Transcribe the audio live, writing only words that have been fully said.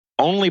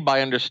only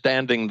by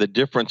understanding the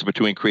difference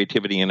between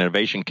creativity and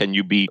innovation can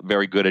you be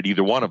very good at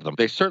either one of them.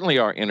 They certainly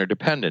are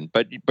interdependent,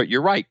 but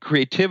you're right.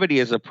 Creativity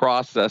is a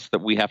process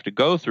that we have to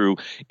go through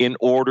in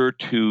order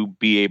to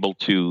be able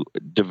to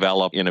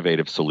develop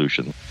innovative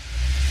solutions.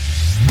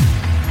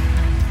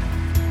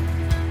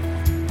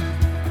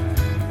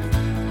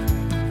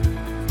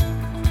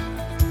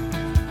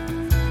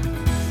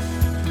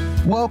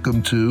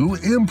 Welcome to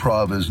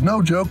Improv is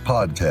No Joke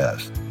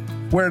podcast,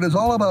 where it is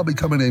all about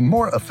becoming a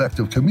more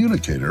effective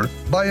communicator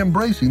by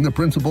embracing the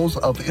principles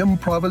of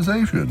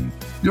improvisation.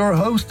 Your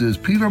host is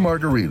Peter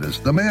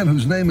Margaritis, the man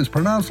whose name is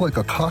pronounced like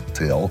a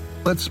cocktail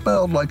but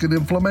spelled like an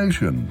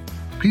inflammation.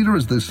 Peter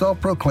is the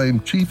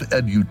self-proclaimed chief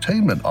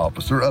edutainment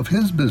officer of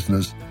his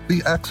business,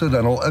 The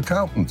Accidental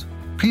Accountant.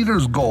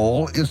 Peter's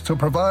goal is to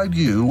provide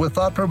you with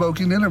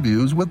thought-provoking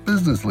interviews with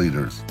business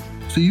leaders,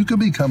 so you can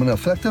become an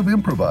effective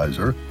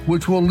improviser,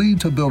 which will lead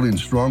to building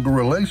stronger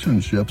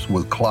relationships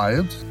with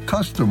clients,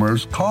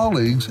 customers,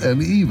 colleagues,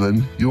 and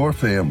even your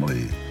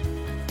family.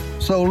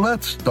 So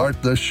let's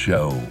start the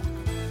show.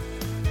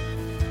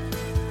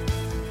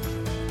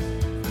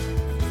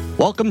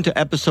 Welcome to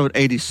episode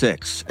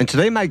 86, and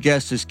today my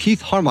guest is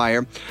Keith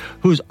Harmeyer,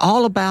 who's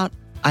all about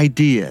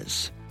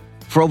ideas.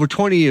 For over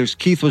 20 years,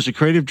 Keith was a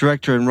creative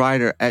director and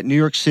writer at New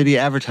York City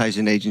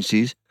advertising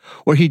agencies,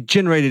 where he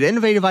generated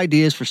innovative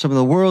ideas for some of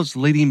the world's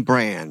leading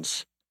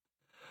brands.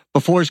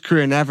 Before his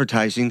career in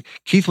advertising,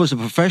 Keith was a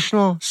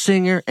professional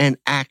singer and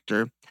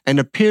actor and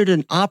appeared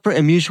in opera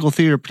and musical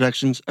theater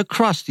productions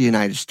across the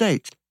United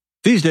States.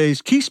 These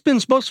days, Keith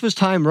spends most of his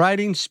time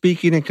writing,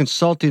 speaking, and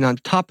consulting on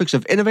topics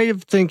of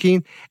innovative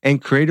thinking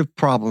and creative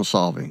problem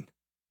solving.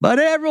 But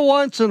every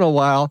once in a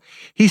while,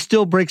 he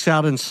still breaks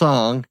out in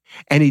song,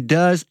 and he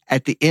does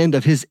at the end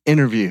of his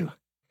interview.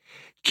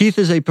 Keith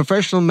is a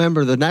professional member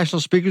of the National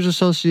Speakers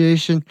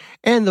Association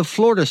and the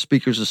Florida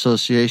Speakers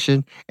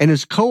Association and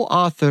is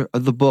co-author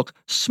of the book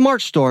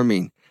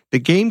Smartstorming, the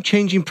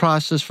game-changing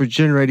process for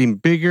generating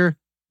bigger,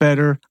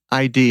 better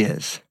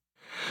ideas.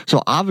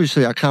 So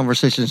obviously our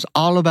conversation is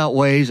all about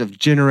ways of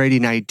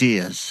generating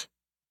ideas.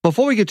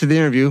 Before we get to the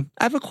interview,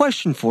 I have a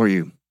question for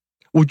you.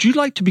 Would you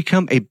like to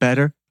become a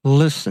better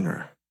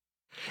listener?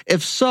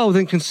 If so,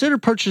 then consider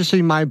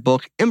purchasing my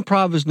book,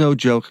 Improv is No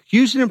Joke,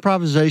 Using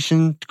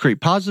Improvisation to Create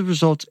Positive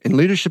Results in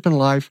Leadership and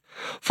Life,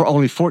 for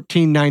only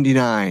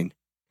 $14.99.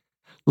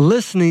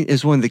 Listening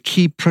is one of the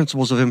key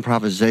principles of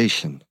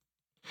improvisation.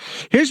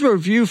 Here's a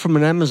review from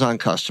an Amazon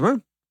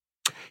customer.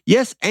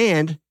 Yes,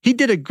 and he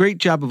did a great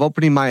job of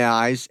opening my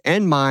eyes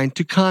and mind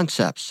to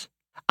concepts.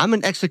 I'm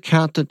an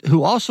ex-accountant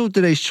who also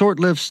did a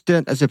short-lived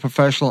stint as a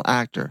professional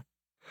actor.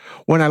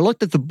 When I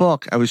looked at the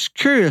book, I was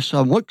curious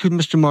on what could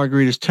Mr.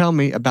 Margaritis tell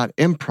me about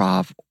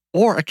improv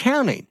or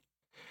accounting.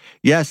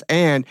 Yes,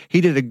 and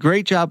he did a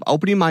great job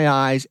opening my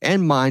eyes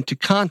and mind to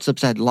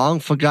concepts I had long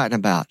forgotten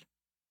about,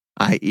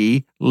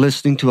 i.e.,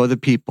 listening to other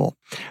people,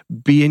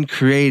 being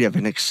creative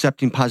and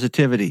accepting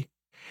positivity.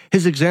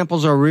 His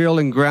examples are real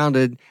and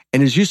grounded,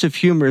 and his use of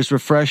humor is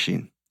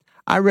refreshing.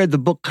 I read the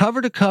book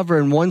cover to cover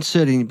in one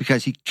sitting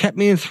because he kept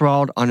me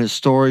enthralled on his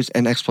stories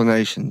and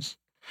explanations.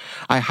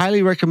 I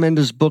highly recommend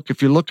this book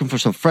if you're looking for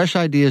some fresh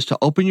ideas to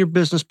open your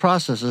business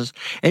processes,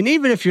 and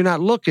even if you're not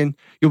looking,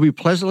 you'll be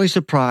pleasantly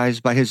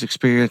surprised by his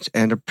experience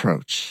and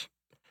approach.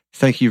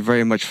 Thank you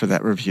very much for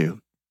that review.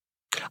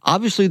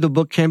 Obviously, the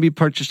book can be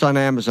purchased on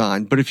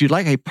Amazon, but if you'd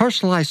like a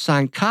personalized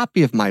signed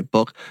copy of my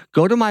book,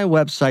 go to my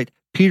website,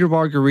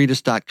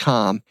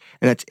 petermargaritis.com,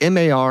 and that's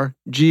MARGARITIS,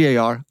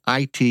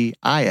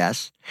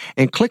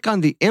 and click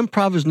on the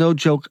Improv is No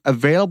Joke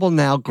Available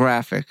Now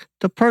graphic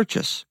to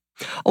purchase.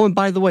 Oh, and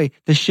by the way,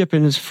 the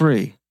shipping is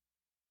free.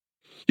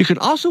 You can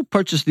also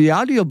purchase the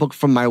audiobook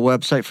from my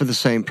website for the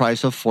same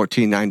price of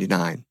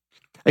 $14.99.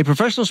 A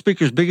professional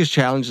speaker's biggest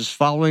challenge is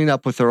following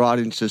up with their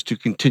audiences to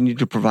continue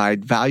to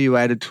provide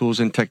value-added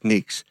tools and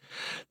techniques.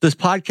 This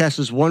podcast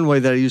is one way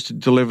that I use to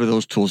deliver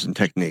those tools and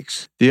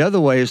techniques. The other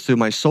way is through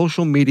my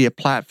social media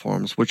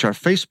platforms, which are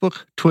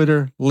Facebook,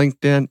 Twitter,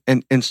 LinkedIn,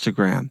 and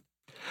Instagram.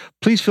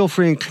 Please feel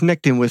free in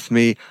connecting with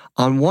me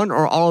on one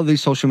or all of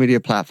these social media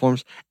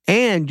platforms,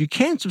 and you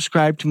can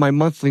subscribe to my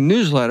monthly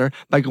newsletter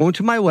by going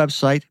to my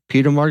website,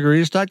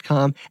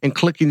 petermargaritis.com, and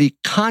clicking the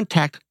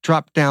Contact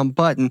drop-down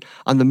button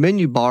on the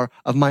menu bar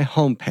of my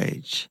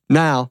homepage.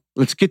 Now,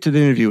 let's get to the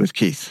interview with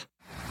Keith.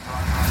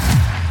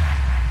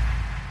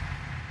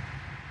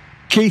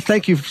 Keith,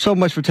 thank you so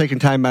much for taking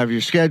time out of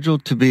your schedule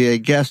to be a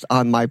guest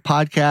on my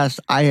podcast.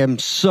 I am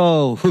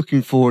so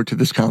looking forward to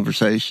this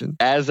conversation.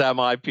 As am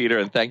I, Peter,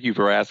 and thank you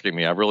for asking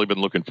me. I've really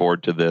been looking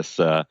forward to this,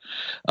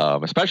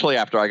 especially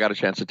after I got a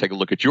chance to take a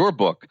look at your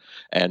book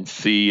and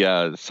see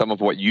some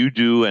of what you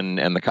do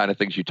and the kind of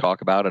things you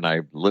talk about, and I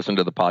listened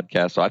to the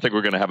podcast, so I think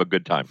we're going to have a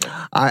good time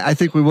here. I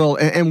think we will.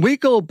 And we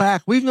go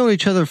back, we've known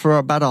each other for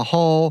about a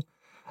whole,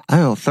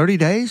 30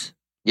 days?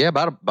 Yeah,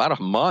 about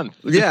a month.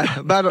 Yeah,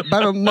 about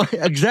a month.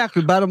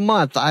 Exactly, about a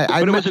month. But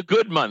it was a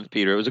good month,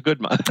 Peter. It was a good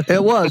month.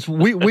 It was.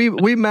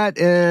 We met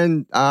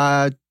in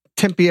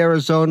Tempe,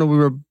 Arizona. We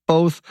were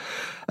both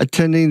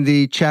attending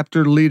the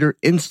Chapter Leader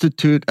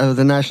Institute of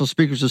the National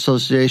Speakers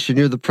Association.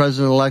 You're the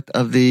president-elect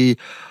of your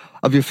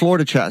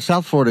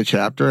South Florida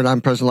chapter, and I'm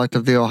president-elect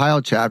of the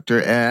Ohio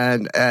chapter.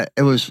 And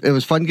it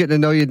was fun getting to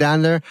know you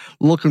down there.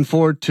 Looking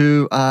forward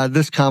to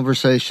this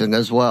conversation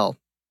as well.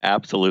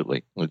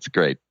 Absolutely. It's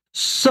great.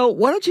 So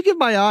why don't you give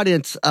my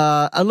audience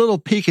a little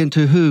peek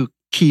into who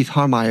Keith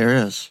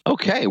Harmeyer is?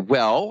 Okay.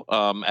 Well,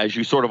 as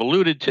you sort of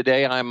alluded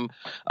today, I'm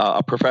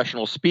a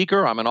professional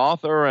speaker. I'm an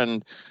author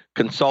and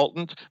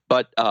consultant,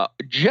 but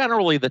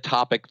generally the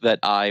topic that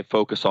I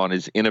focus on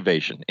is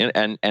innovation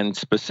and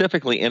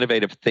specifically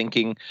innovative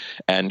thinking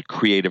and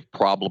creative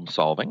problem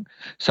solving.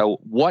 So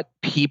what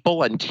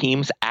people and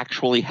teams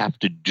actually have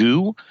to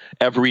do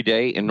every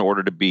day in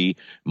order to be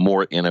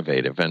more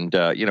innovative. And,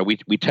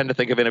 we tend to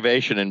think of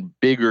innovation in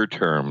bigger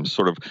terms,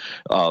 sort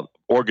of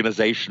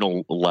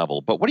organizational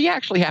level. But what do you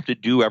actually have to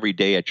do every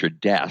day at your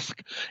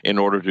desk in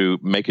order to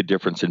make a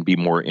difference and be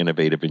more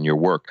innovative in your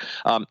work?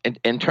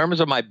 In terms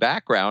of my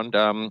background,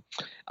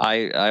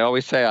 I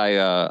always say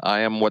I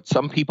am what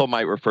some people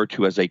might refer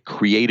to as a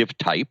creative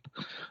type.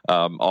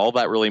 All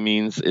that really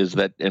means is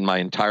that in my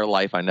entire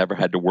life, I never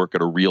had to work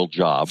at a real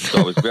job. So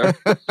I was very,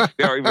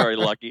 very, very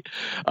lucky.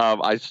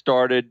 I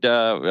started,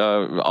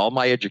 all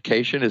my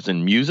education is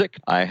in music.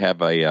 I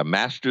have a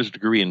master's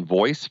degree in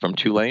voice from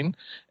Tulane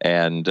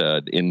and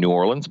in New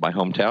Orleans, my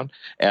hometown.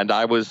 And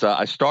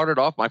I started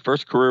off, my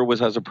first career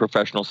was as a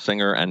professional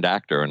singer and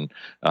actor. And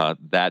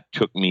that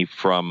took me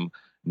from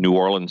New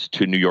Orleans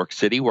to New York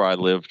City, where I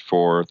lived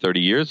for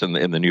 30 years in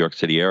the New York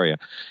City area.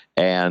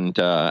 And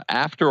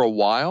after a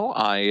while,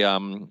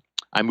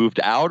 I moved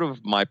out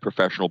of my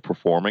professional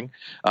performing,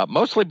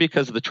 mostly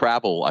because of the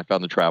travel. I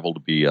found the travel to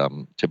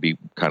be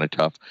kind of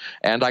tough,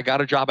 and I got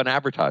a job in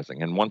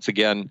advertising. And once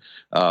again,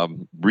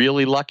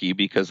 really lucky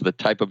because the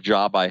type of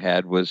job I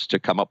had was to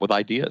come up with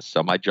ideas.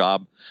 So my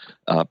job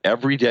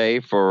every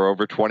day for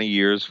over 20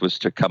 years was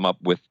to come up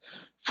with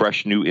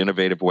fresh, new,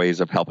 innovative ways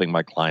of helping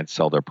my clients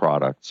sell their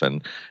products.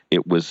 And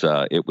it was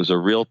a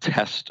real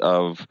test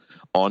of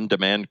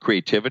on-demand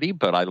creativity,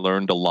 but I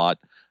learned a lot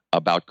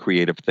about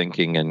creative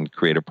thinking and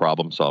creative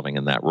problem solving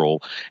in that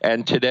role.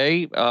 And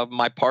today,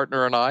 my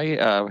partner and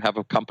I have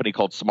a company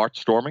called Smart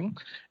Storming,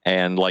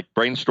 and like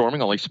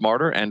brainstorming, only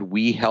smarter, and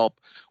we help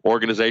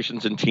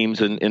organizations and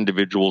teams and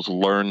individuals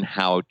learn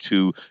how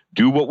to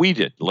do what we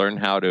did, learn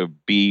how to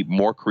be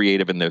more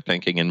creative in their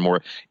thinking and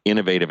more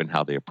innovative in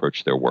how they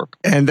approach their work.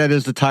 And that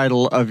is the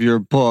title of your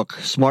book,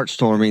 Smart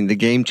Storming, the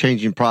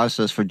game-changing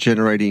process for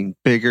generating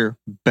bigger,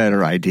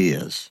 better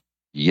ideas.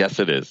 Yes,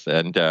 it is.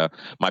 And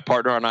my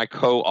partner and I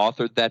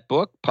co-authored that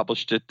book,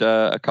 published it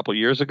a couple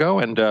years ago,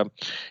 and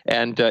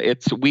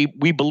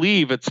we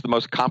believe it's the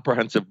most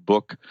comprehensive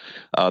book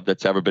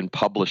that's ever been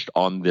published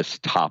on this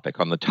topic,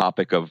 on the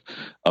topic of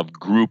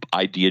group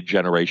idea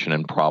generation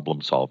and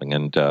problem solving.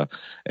 And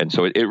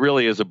so it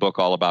really is a book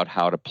all about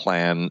how to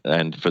plan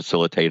and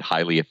facilitate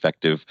highly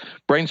effective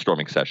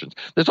brainstorming sessions.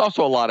 There's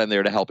also a lot in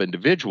there to help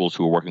individuals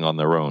who are working on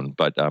their own,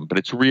 but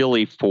it's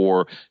really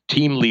for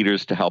team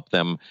leaders to help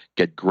them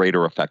get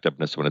greater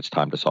effectiveness when it's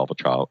time to solve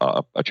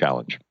a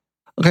challenge.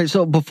 Okay,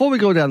 so before we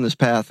go down this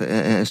path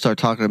and start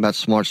talking about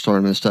Smart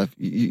Storming and stuff,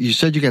 you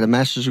said you got a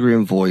master's degree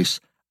in voice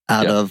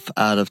out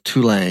of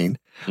Tulane,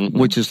 mm-hmm.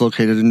 which is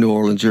located in New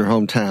Orleans, your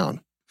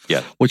hometown.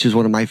 Yeah, which is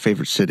one of my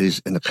favorite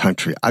cities in the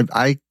country.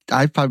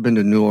 I've probably been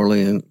to New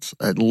Orleans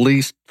at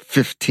least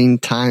 15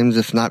 times,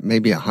 if not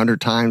maybe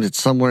 100 times.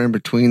 It's somewhere in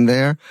between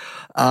there.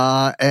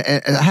 And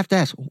I have to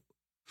ask,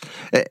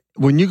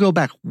 when you go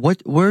back,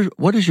 what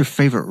is your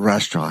favorite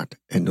restaurant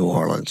in New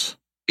Orleans?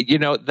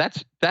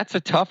 That's a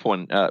tough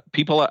one.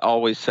 People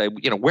always say,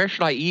 where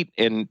should I eat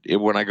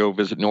when I go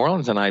visit New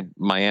Orleans? And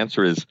my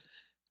answer is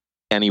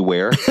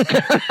anywhere,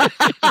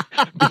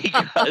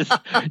 because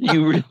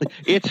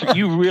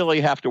you really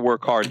have to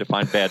work hard to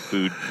find bad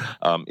food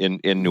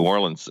in New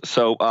Orleans.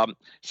 So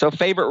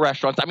favorite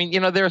restaurants. I mean,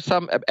 there are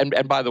some,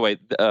 and by the way,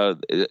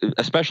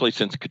 especially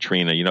since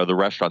Katrina, the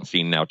restaurant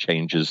scene now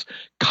changes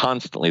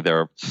constantly. There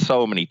are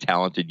so many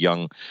talented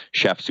young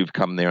chefs who've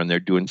come there, and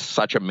they're doing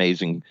such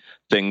amazing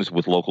things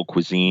with local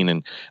cuisine,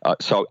 and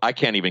so I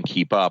can't even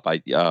keep up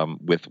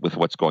with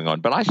what's going on.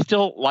 But I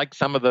still like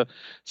some of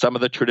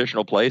the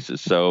traditional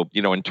places. So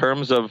in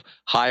terms of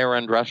higher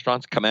end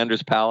restaurants,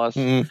 Commander's Palace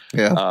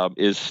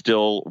is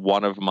still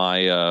one of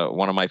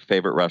my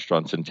favorite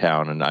restaurants in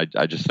town, and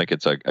I just think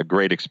it's a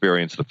great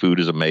experience. The food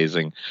is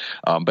amazing,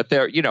 but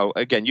there,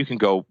 again, you can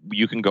go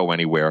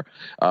anywhere.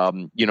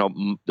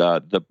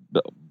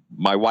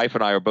 My wife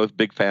and I are both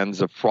big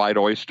fans of fried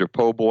oyster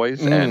po'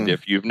 boys, and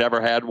if you've never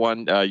had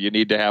one, you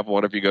need to have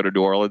one if you go to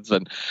New Orleans.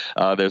 And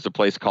there's a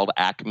place called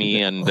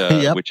Acme,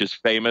 and which is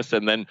famous.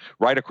 And then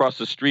right across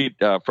the street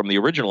from the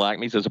original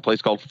Acme's, there's a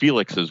place called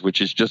Felix's, which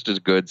is just as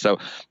good. So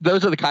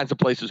those are the kinds of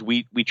places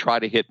we try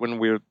to hit when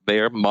we're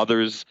there.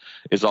 Mother's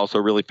is also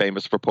really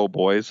famous for po'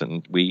 boys,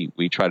 and we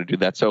try to do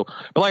that. So,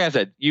 but like I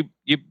said,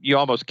 you you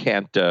almost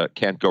can't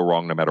go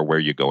wrong no matter where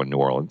you go in New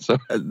Orleans. So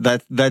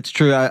that's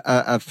true.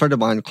 A friend of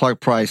mine, Clark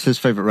Price, his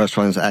favorite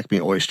restaurant is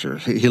Acme Oyster.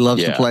 He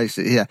loves the place.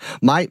 Yeah,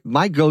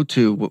 my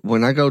go-to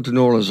when I go to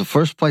New Orleans, the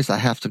first place I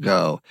have to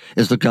go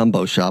is the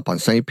gumbo shop on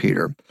St.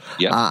 Peter.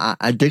 Yeah,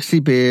 a Dixie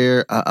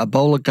beer, a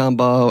bowl of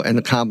gumbo, and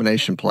a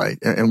combination plate.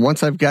 And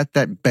once I've got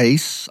that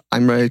base,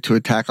 I'm ready to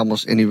attack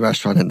almost any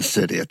restaurant in the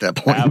city at that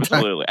point.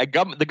 Absolutely.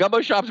 The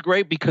gumbo shop's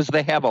great because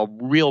they have a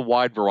real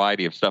wide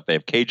variety of stuff. They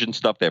have Cajun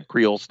stuff, they have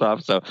Creole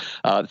stuff. So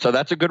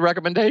that's a good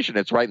recommendation.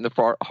 It's right in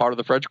the heart of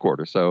the French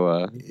Quarter.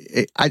 So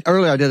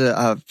earlier I did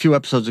a few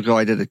episodes ago.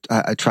 I did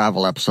a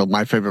travel episode.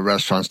 My favorite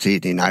restaurants to eat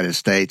in the United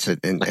States,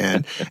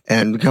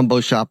 and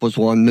Gumbo Shop was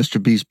one.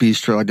 Mr. B's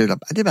Bistro. I did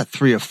about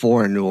 3 or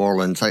 4 in New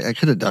Orleans. I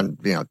could have done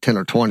 10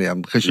 or 20 of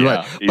them because you're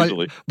right.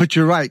 Easily. But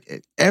you're right.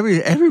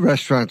 Every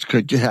restaurant's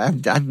good.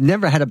 I've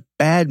never had a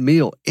bad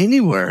meal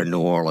anywhere in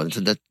New Orleans,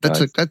 and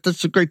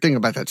that's a great thing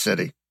about that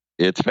city.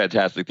 It's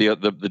fantastic.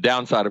 The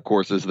downside, of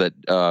course, is that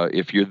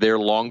if you're there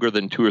longer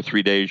than 2 or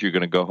 3 days, you're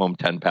going to go home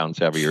 10 pounds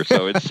heavier.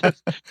 So it's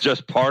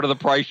just part of the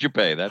price you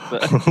pay. That's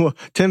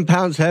 10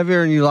 pounds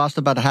heavier, and you lost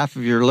about half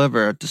of your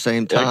liver at the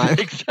same time.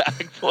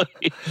 Exactly.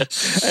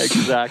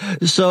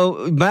 Exactly.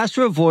 So,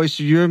 Master of Voice,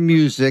 your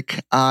music,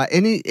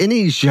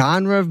 any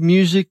genre of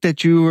music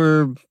that you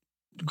were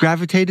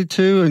gravitated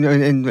to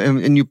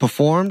and you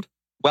performed?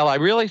 Well, I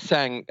really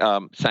sang.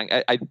 I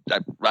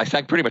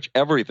sang pretty much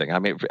everything. I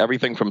mean,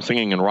 everything from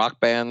singing in rock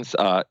bands,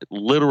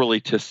 literally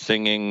to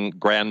singing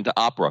grand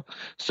opera.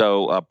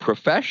 So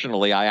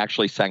professionally, I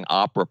actually sang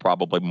opera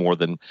probably more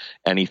than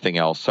anything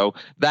else. So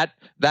that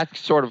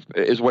sort of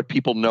is what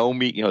people know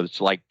me.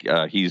 It's like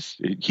he's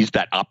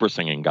that opera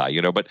singing guy.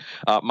 But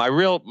my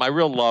real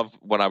love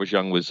when I was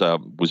young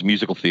was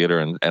musical theater,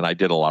 and I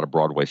did a lot of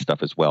Broadway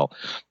stuff as well.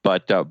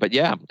 But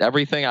yeah,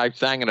 everything. I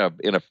sang in a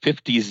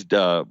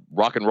 50s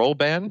rock and roll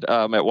band.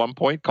 At one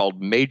point called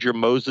Major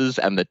Moses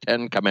and the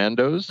 10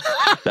 Commandos.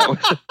 That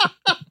was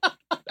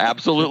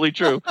absolutely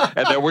true.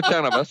 And there were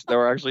 10 of us. There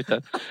were actually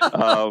 10.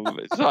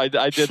 So I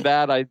did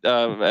that.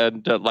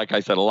 And like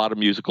I said, a lot of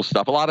musical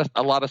stuff, a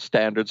lot of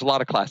standards, a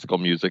lot of classical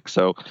music.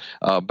 So,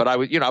 but I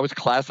was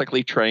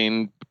classically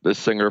trained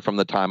singer from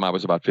the time I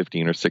was about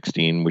 15 or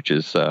 16, which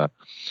is a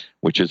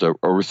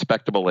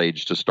respectable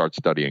age to start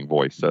studying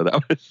voice. So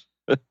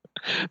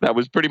that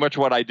was pretty much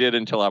what I did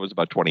until I was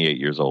about 28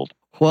 years old.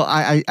 Well,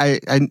 I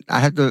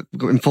had to,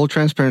 in full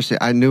transparency,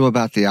 I knew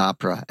about the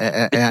opera,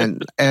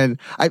 and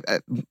I,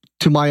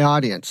 to my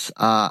audience,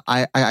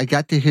 I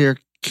got to hear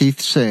Keith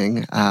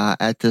sing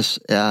at this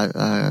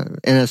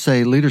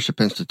NSA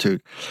Leadership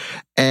Institute,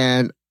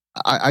 and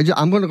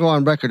I'm going to go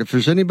on record. If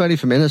there's anybody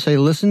from NSA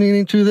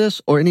listening to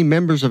this, or any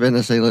members of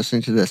NSA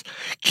listening to this,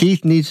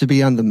 Keith needs to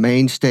be on the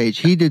main stage.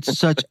 He did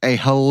such a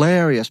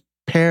hilarious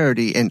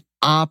parody in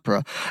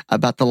opera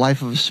about the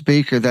life of a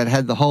speaker that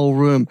had the whole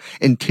room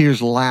in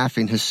tears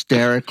laughing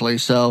hysterically.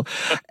 So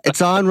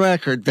it's on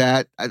record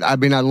that, I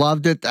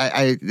loved it.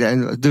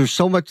 And there's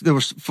so much,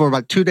 for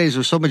about 2 days,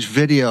 there was so much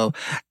video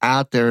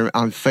out there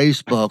on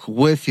Facebook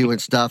with you and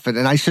stuff.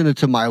 And I sent it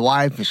to my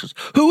wife and she goes,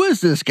 "Who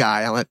is this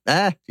guy?" I went,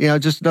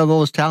 just another of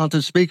those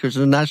talented speakers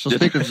in the National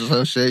Speakers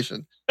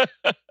Association.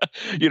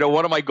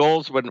 One of my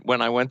goals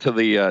when I went to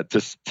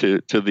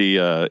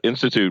the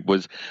institute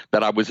was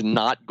that I was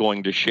not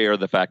going to share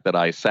the fact that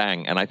I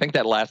sang, and I think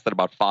that lasted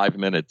about 5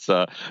 minutes.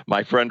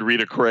 My friend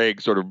Rita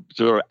Craig sort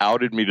of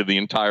outed me to the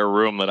entire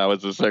room that I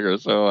was a singer.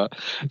 So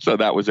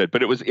that was it.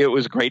 But it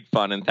was great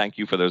fun, and thank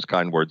you for those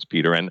kind words,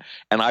 Peter. And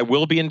I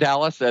will be in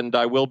Dallas, and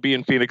I will be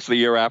in Phoenix the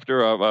year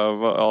after.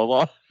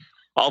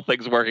 All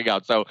things working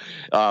out. So.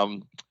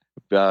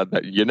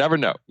 You never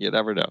know.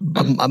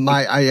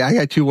 I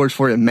got 2 words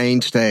for it: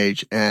 main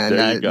stage,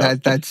 and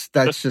that's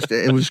just.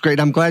 It was great.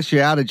 I'm glad she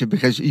outed you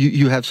because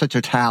you have such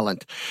a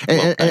talent,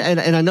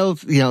 and I know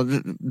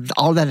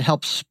all that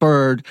helped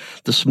spurred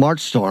the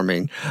Smart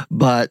Storming,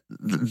 but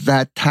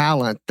that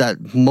talent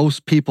that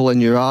most people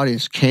in your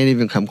audience can't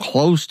even come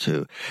close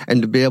to,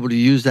 and to be able to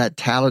use that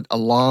talent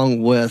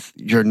along with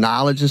your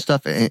knowledge and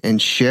stuff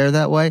and share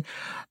that way.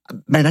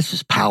 Man, that's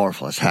just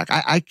powerful as heck.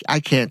 I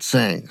can't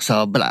sing,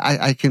 but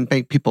I can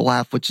make people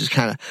laugh, which is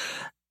kind of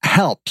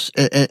helps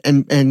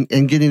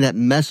and getting that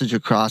message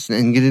across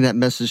and getting that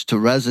message to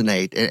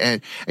resonate.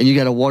 And you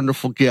got a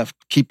wonderful gift.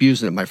 Keep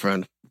using it, my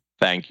friend.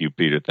 Thank you,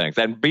 Peter. Thanks.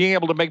 And being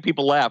able to make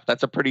people laugh,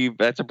 that's a pretty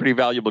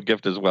valuable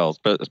gift as well,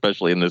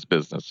 especially in this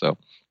business. So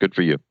good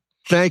for you.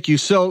 Thank you.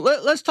 So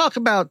let's talk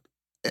about,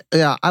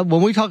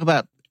 when we talk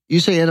about,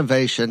 you say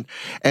innovation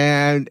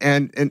and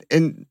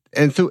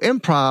through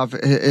improv,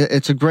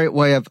 it's a great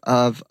way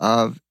of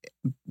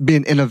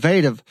being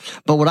innovative.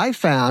 But what I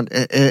found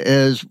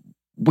is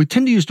we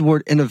tend to use the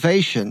word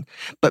innovation,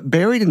 but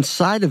buried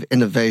inside of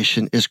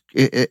innovation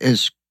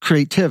is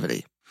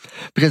creativity.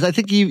 Because I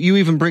think you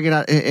even bring it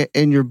out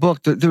in your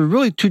book. There are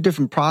really 2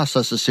 different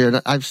processes here,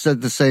 and I've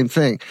said the same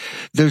thing.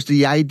 There's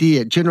the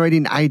idea,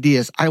 generating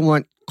ideas. I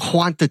want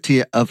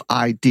quantity of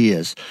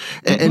ideas.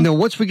 Mm-hmm. And then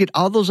once we get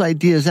all those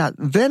ideas out,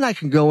 then I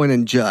can go in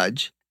and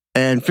judge.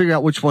 and figure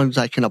out which ones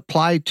I can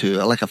apply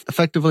to, like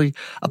effectively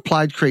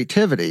applied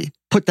creativity,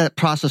 put that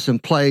process in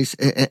place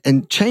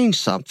and change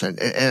something.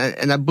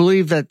 And I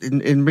believe that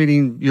in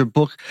reading your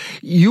book,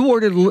 you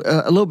worded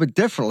a little bit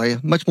differently,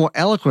 much more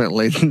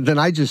eloquently than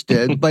I just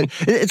did, but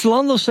it's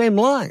along those same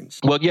lines.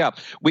 Well, yeah.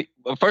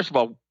 First of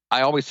all,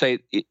 I always say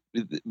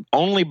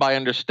only by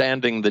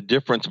understanding the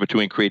difference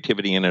between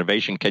creativity and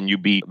innovation can you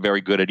be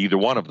very good at either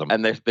one of them.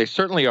 And they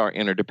certainly are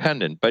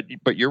interdependent.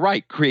 But you're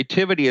right.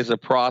 Creativity is a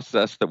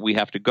process that we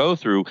have to go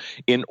through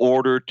in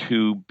order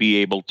to be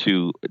able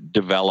to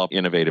develop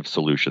innovative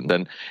solutions.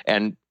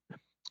 And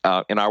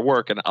in our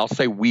work, and I'll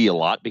say we a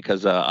lot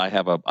because I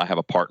have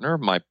a partner,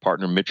 my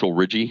partner Mitchell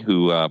Ridgey,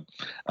 who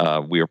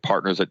we are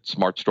partners at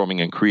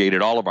SmartStorming and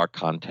created all of our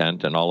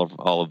content and all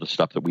of the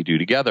stuff that we do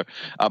together.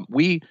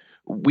 We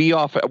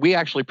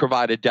actually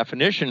provide a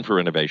definition for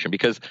innovation,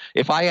 because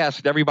if I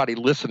asked everybody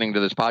listening to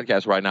this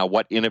podcast right now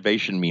what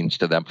innovation means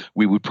to them,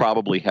 we would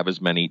probably have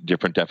as many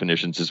different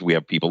definitions as we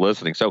have people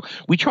listening. So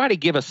we try to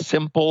give a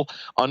simple,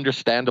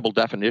 understandable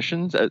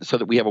definitions so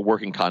that we have a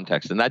working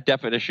context. And that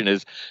definition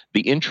is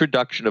the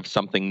introduction of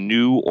something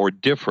new or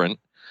different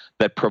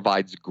that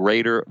provides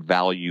greater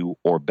value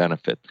or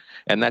benefit.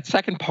 And that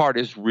second part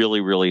is really,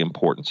 really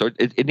important. So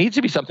it needs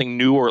to be something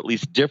new or at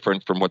least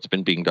different from what's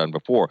been being done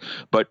before.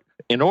 But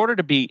in order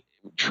to be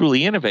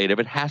truly innovative,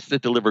 it has to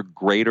deliver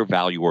greater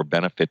value or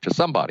benefit to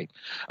somebody.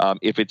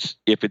 If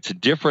it's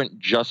different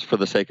just for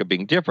the sake of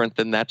being different,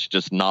 then that's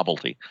just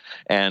novelty.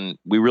 And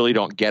we really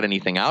don't get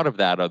anything out of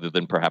that other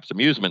than perhaps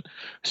amusement.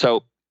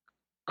 So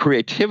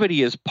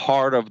creativity is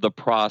part of the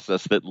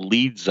process that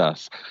leads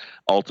us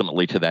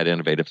ultimately to that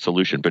innovative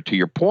solution. But to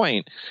your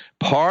point,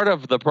 part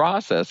of the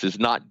process is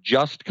not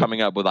just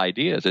coming up with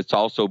ideas. It's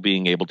also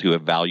being able to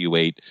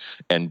evaluate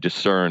and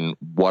discern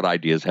what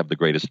ideas have the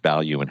greatest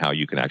value and how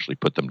you can actually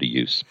put them to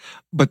use.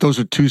 But those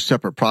are two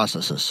separate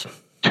processes.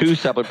 Two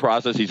separate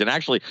processes. And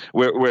actually,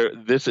 where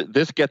this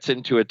gets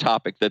into a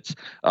topic that's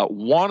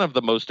one of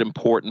the most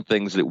important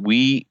things that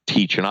we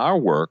teach in our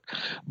work,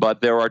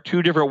 but there are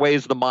two different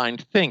ways the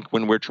mind thinks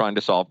when we're trying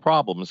to solve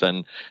problems.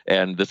 And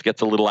this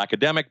gets a little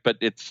academic, but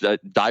it's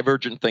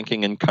divergent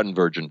thinking and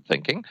convergent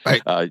thinking.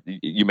 Right.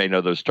 You may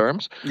know those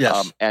terms.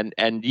 Yes.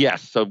 And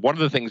yes, so one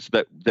of the things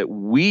that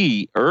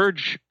we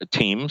urge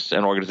teams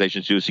and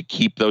organizations to do is to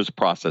keep those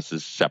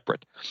processes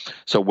separate.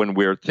 So when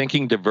we're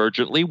thinking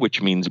divergently,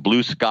 which means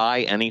blue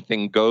sky,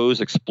 anything goes,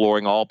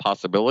 exploring all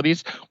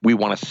possibilities, we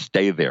want to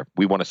stay there.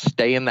 We want to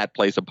stay in that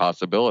place of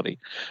possibility,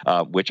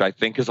 which I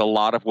think is a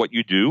lot of what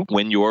you do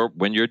when you're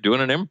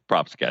doing an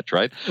improv sketch,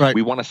 right? Right.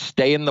 We want to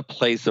stay in the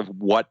place of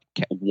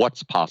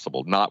what's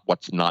possible, not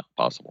what's not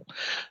possible.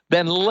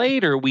 Then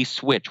later we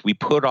switch. We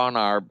put on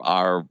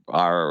our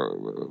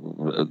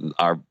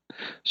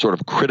sort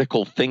of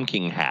critical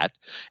thinking hat,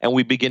 and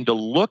we begin to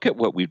look at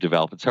what we've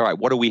developed and say, all right,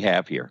 what do we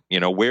have here?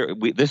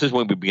 This is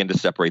when we begin to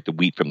separate the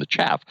wheat from the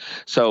chaff.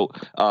 So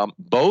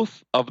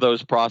both of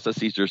those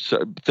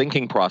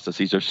thinking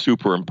processes are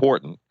super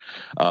important.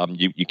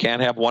 You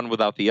can't have one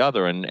without the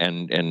other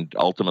and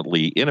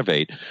ultimately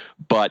innovate.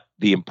 But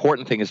the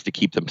important thing is to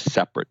keep them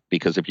separate,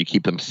 because if you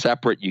keep them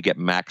separate, you get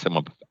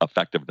maximum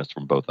effectiveness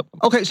from both of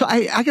them. Okay, so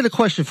I got a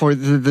question for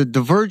you. The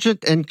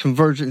divergent and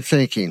convergent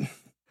thinking.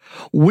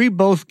 We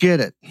both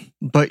get it,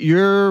 but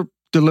you're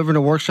delivering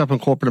a workshop in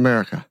corporate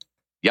America.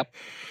 Yep.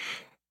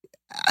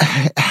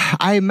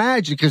 I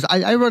imagine, because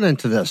I run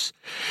into this.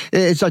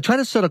 I try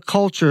to set a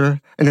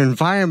culture, an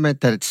environment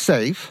that it's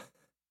safe.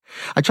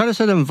 I try to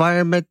set an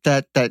environment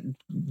that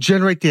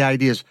generate the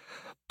ideas,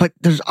 but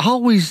there's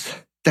always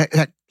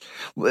that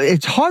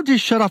it's hard to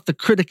shut off the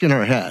critic in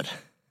our head.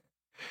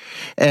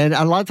 And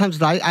a lot of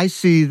times I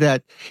see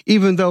that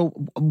even though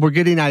we're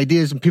getting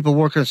ideas and people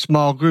work in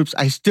small groups,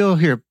 I still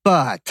hear,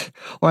 I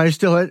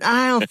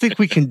don't think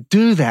we can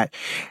do that.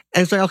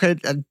 And it's like, okay,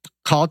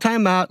 call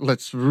timeout,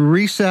 let's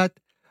reset.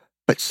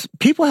 But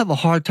people have a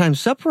hard time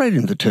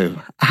separating the two.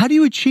 How do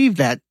you achieve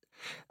that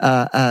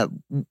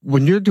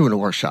when you're doing a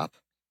workshop?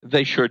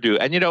 They sure do.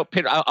 And,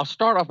 Peter, I'll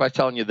start off by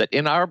telling you that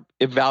in our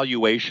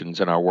evaluations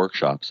in our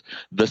workshops,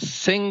 the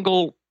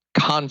single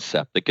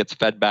concept that gets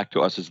fed back to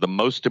us is the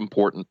most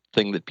important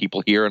thing that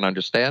people hear and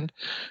understand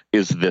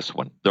is this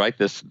one, right?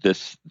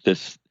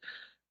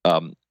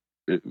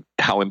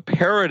 How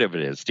imperative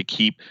it is to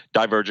keep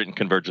divergent and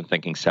convergent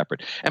thinking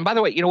separate. And by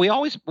the way, we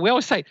always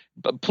say,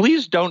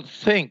 please don't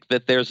think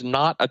that there's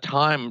not a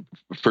time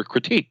for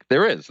critique.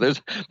 There is.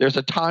 There's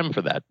a time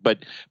for that,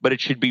 but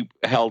it should be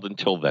held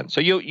until then.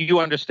 So you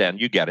understand,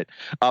 you get it.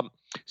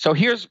 So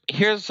here's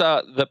the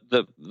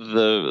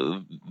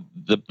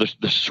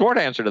short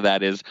answer to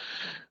that is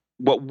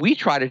what we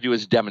try to do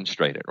is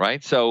demonstrate it,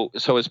 right? So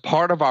as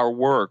part of our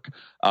work,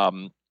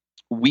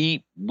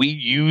 we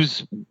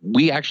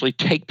we actually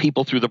take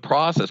people through the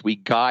process. We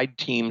guide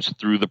teams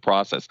through the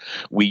process.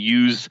 We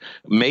use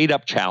made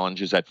up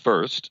challenges at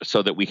first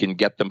so that we can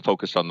get them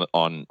focused on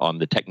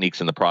the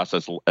techniques in the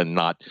process and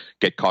not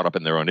get caught up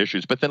in their own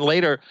issues. But then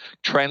later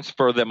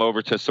transfer them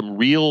over to some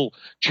real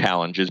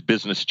challenges,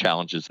 business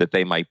challenges that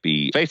they might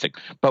be facing.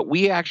 But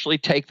we actually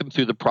take them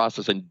through the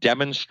process and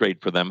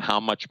demonstrate for them how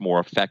much more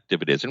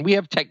effective it is. And we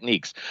have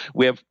techniques.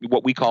 We have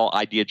what we call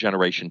idea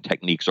generation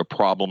techniques or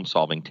problem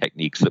solving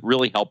techniques that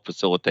really help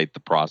facilitate the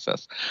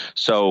process.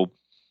 So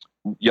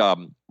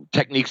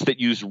techniques that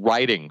use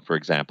writing, for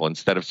example,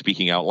 instead of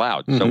speaking out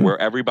loud. So where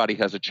everybody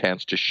has a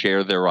chance to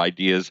share their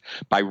ideas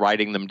by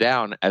writing them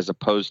down as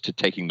opposed to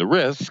taking the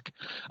risk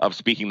of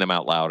speaking them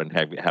out loud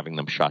and having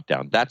them shot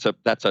down. That's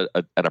an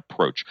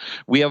approach.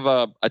 We have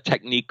a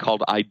technique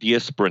called idea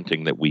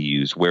sprinting that we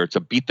use, where it's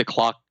a beat the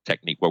clock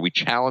technique, where we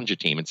challenge a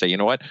team and say, you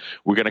know what,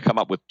 we're going to come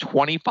up with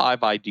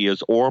 25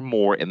 ideas or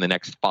more in the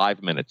next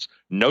 5 minutes.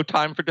 No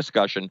time for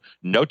discussion,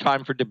 no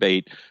time for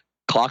debate.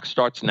 Clock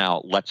starts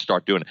now. Let's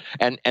start doing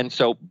it. And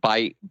so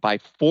by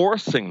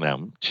forcing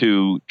them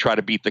to try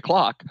to beat the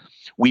clock,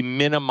 we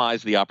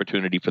minimize the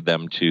opportunity for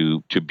them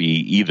to be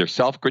either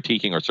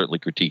self-critiquing or certainly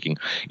critiquing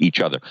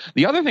each other.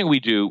 The other thing we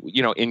do,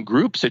 in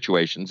group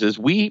situations is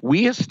we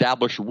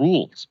establish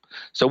rules.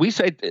 So we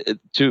say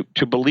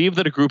to believe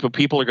that a group of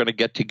people are going to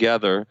get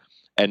together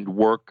and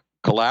work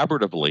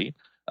collaboratively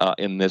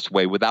in this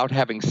way without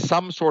having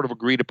some sort of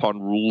agreed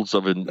upon rules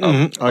of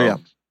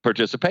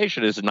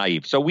participation is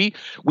naive. So we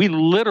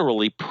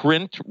literally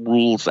print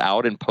rules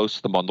out and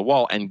post them on the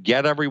wall and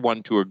get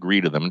everyone to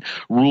agree to them.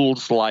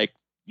 Rules like,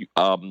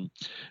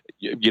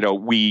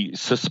 we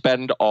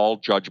suspend all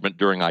judgment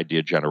during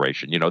idea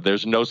generation.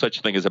 There's no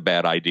such thing as a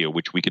bad idea,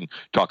 which we can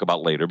talk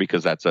about later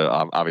because that's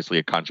obviously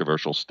a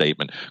controversial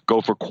statement.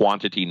 Go for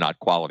quantity, not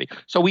quality.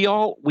 So we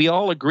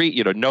all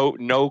agree.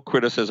 No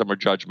criticism or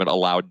judgment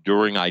allowed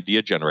during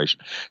idea generation.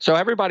 So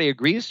everybody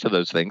agrees to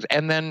those things,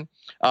 and then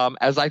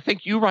as I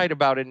think you write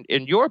about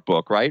in your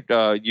book, right?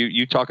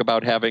 You talk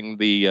about having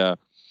a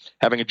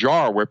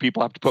jar where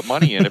people have to put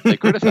money in if they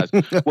criticize.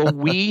 Well,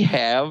 we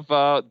have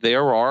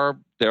there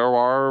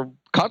are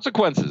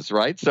consequences,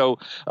 right? So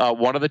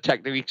one of the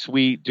techniques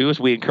we do is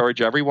we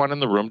encourage everyone in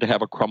the room to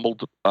have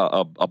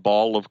a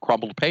ball of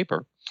crumbled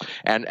paper.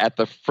 And at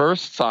the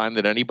first sign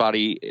that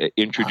anybody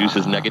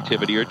introduces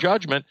negativity or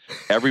judgment,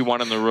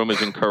 everyone in the room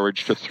is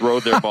encouraged to throw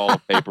their ball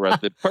of paper at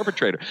the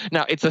perpetrator.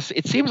 Now, it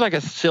seems like a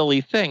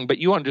silly thing, but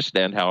you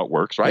understand how it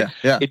works, right?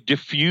 Yeah. It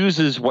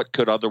diffuses what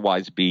could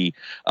otherwise be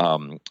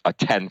a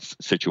tense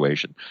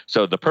situation.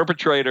 So the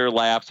perpetrator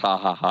laughs, ha,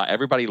 ha, ha.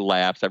 Everybody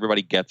laughs.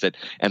 Everybody gets it.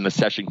 And the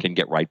session can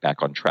get right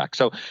back on track.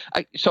 So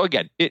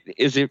again,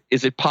 is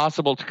it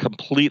possible to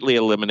completely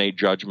eliminate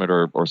judgment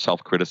or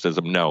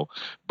self-criticism? No.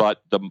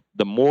 But the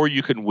more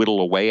you can whittle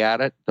away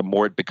at it, the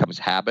more it becomes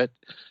habit.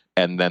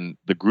 And then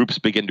the groups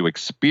begin to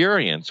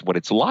experience what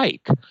it's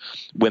like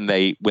when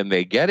they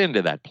get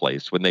into that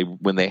place, when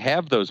they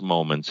have those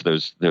moments,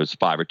 those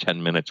 5 or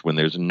 10 minutes when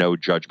there's no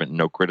judgment,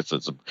 no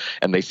criticism,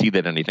 and they see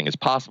that anything is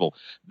possible.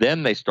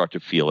 Then they start to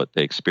feel it,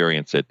 they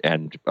experience it,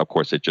 and of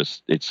course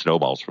it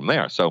snowballs from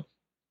there. So,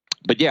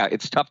 but yeah,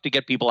 it's tough to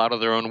get people out of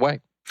their own way.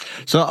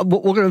 So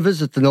we're going to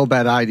visit the no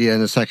bad idea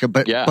in a second,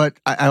 but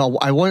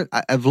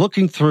I'm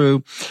looking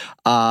through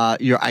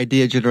your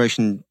idea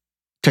generation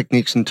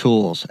techniques and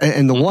tools,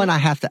 and the one I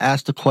have to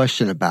ask the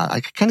question about. I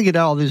kind of get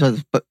out all these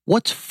others, but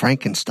what's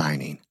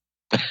Frankensteining?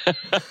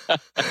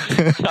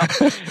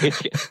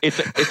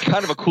 It's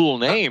kind of a cool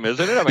name,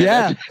 isn't it? I mean,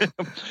 yeah.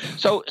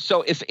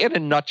 So it's in a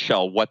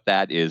nutshell what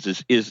that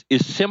is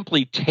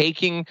simply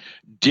taking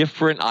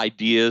different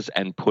ideas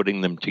and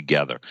putting them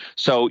together.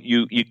 So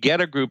you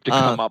get a group to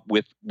come up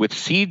with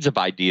seeds of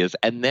ideas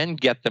and then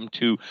get them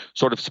to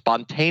sort of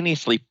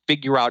spontaneously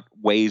figure out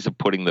ways of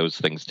putting those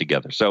things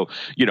together. So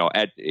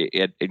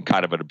in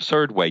kind of an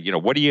absurd way,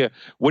 what do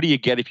you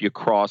get if you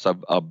cross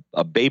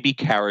a baby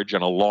carriage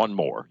and a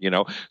lawnmower?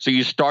 So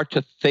you start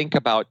to think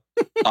about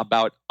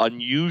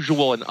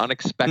unusual and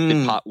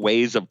unexpected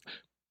ways of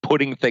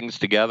putting things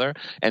together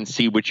and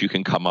see what you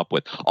can come up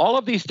with. All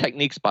of these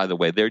techniques, by the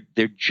way,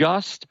 they're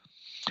just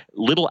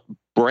little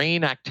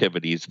brain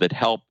activities that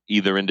help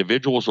either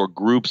individuals or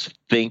groups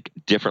think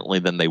differently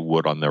than they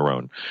would on their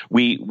own.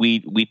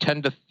 We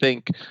tend to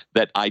think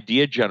that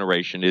idea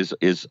generation is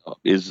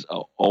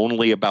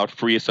only about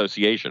free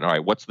association. All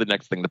right, what's the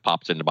next thing that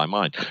pops into my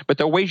mind? But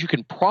there are ways you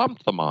can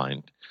prompt the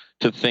mind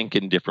to think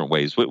in different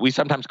ways. We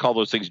sometimes call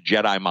those things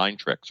Jedi mind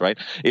tricks, right?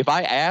 If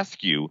I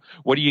ask you,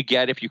 what do you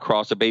get if you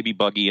cross a baby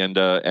buggy and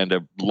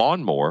a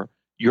lawnmower?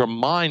 Your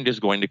mind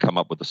is going to come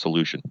up with a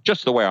solution,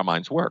 just the way our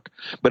minds work.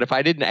 But if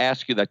I didn't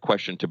ask you that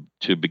question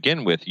to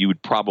begin with, you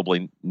would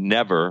probably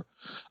never,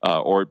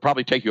 or it'd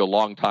probably take you a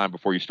long time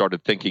before you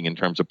started thinking in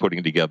terms of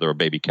putting together a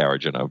baby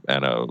carriage and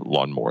a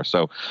lawnmower.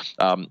 So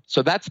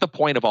that's the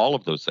point of all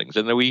of those things.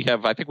 And then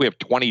I think we have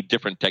 20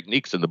 different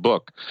techniques in the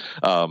book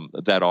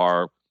that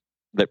are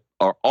that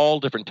are all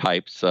different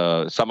types,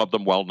 some of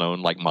them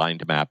well-known, like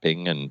mind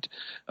mapping and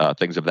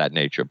things of that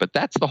nature. But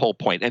that's the whole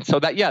point. And so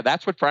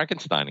that's what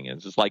Frankensteining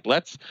is. It's like,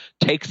 let's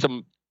take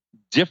some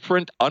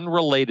different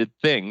unrelated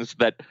things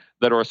that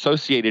are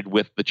associated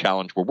with the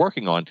challenge we're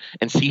working on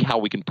and see how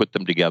we can put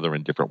them together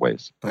in different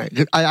ways. Right.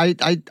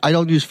 I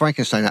don't use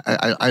Frankenstein.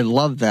 I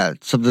love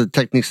that. Some of the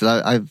techniques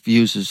that I've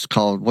used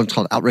one's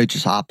called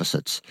outrageous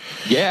opposites.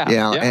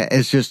 Yeah.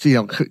 It's just,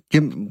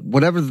 give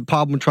whatever the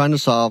problem we're trying to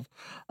solve.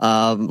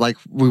 Like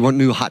we want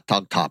new hot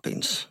dog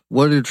toppings.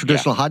 What are the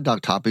traditional hot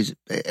dog toppings?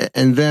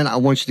 And then I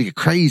want you to get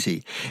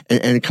crazy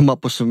and come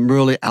up with some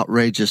really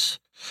outrageous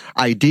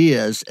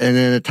ideas, and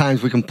then at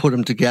times we can put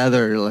them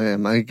together.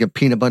 I get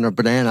peanut butter or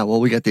banana. Well,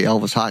 we got the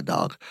Elvis hot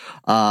dog.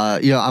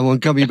 I want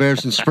gummy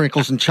bears and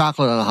sprinkles and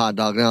chocolate on a hot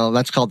dog. No,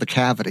 that's called the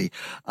cavity,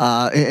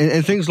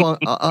 and things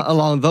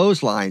along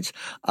those lines.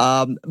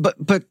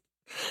 But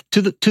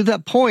to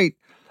that point,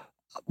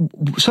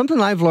 something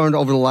I've learned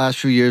over the last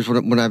few years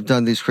when I've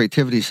done these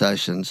creativity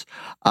sessions,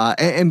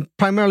 and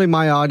primarily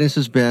my audience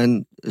has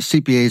been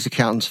CPAs,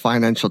 accountants,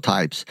 financial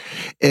types,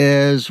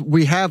 is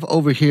we have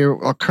over here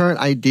a current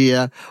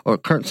idea or a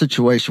current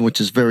situation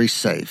which is very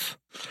safe.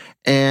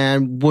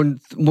 And when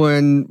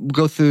we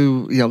go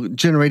through,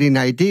 generating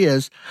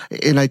ideas,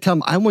 and I tell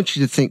them, I want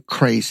you to think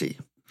crazy.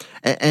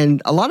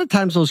 And a lot of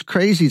times those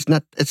crazy,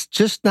 it's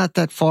just not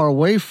that far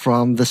away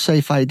from the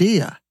safe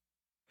idea.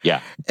 Yeah.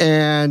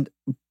 And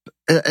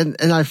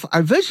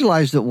I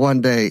visualized it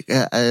one day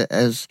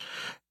as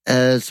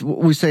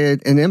we say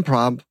in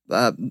improv,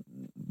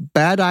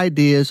 bad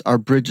ideas are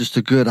bridges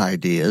to good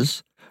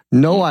ideas.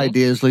 No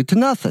ideas lead to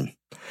nothing.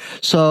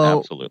 So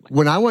Absolutely.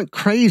 When I went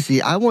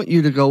crazy, I want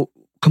you to go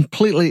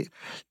completely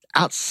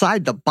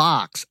outside the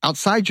box,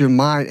 outside your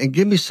mind, and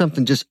give me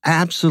something just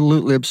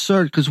absolutely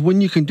absurd. Because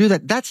when you can do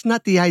that, that's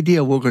not the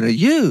idea we're going to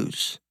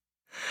use.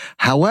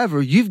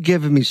 However, you've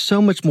given me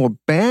so much more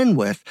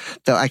bandwidth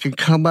that I can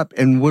come up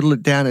and whittle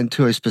it down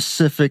into a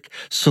specific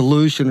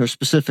solution or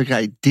specific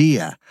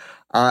idea.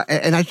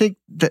 And I think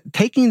that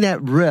taking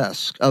that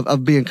risk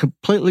of being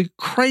completely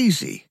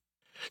crazy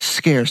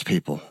scares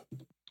people.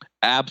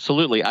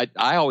 Absolutely.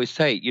 I always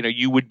say,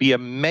 you would be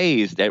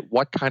amazed at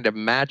what kind of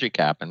magic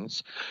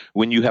happens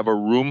when you have a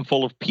room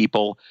full of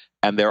people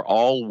and they're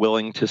all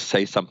willing to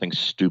say something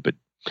stupid.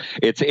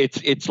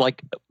 It's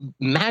like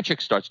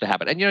magic starts to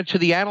happen. And, to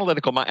the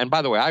analytical mind, and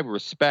by the way, I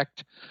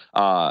respect,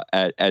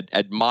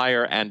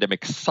 admire, and am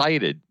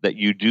excited that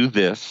you do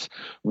this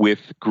with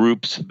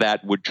groups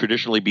that would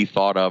traditionally be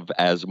thought of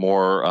as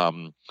more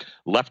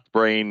left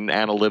brain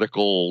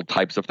analytical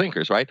types of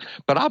thinkers, right?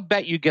 But I'll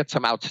bet you get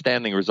some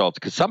outstanding results,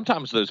 because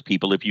sometimes those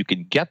people, if you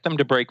can get them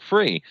to break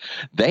free,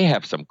 they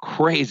have some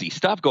crazy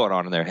stuff going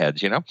on in their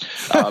heads,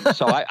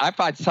 So I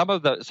find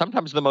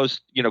sometimes the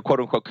most, quote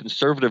unquote,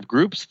 conservative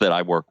groups that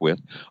I work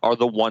with are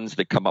the ones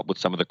that come up with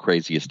some of the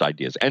craziest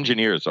ideas.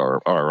 Engineers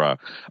are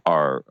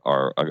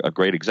a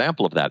great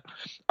example of that.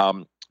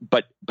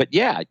 But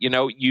yeah,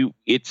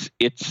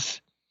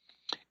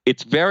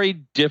 it's very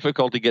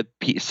difficult to get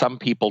some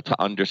people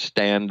to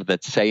understand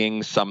that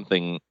saying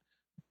something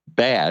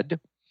bad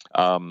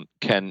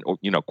can,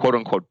 quote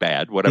unquote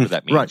bad, whatever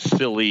that means, right,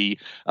 silly,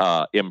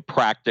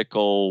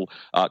 impractical,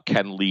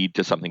 can lead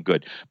to something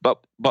good. But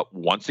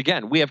once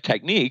again, we have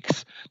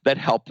techniques that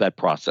help that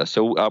process.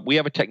 So we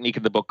have a technique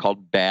in the book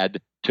called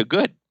bad to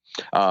good.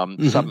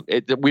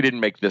 We didn't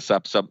make this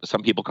up. Some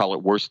people call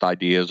it worst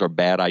ideas or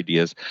bad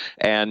ideas,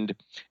 and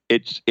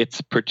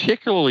it's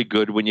particularly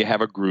good when you have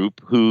a group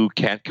who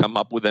can't come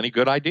up with any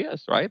good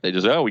ideas, right? They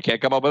just, we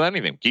can't come up with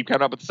anything. Keep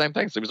coming up with the same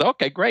thing. So it was,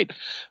 okay, great.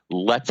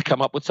 Let's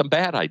come up with some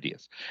bad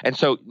ideas. And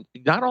so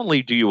not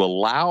only do you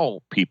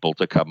allow people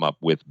to come up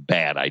with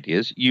bad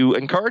ideas, you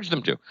encourage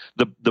them to.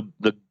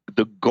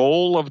 The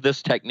goal of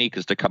this technique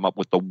is to come up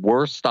with the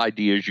worst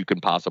ideas you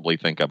can possibly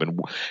think of,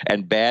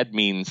 and bad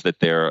means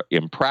that they're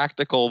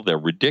impractical, they're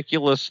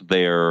ridiculous,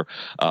 they're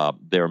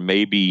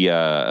maybe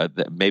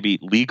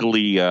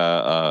legally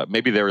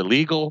maybe they're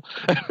illegal,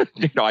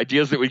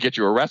 ideas that would get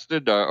you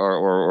arrested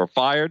or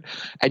fired,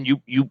 and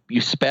you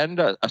spend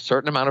a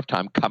certain amount of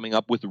time coming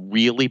up with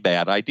really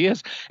bad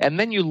ideas, and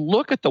then you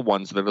look at the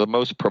ones that are the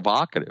most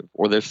provocative,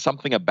 or there's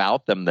something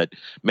about them that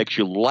makes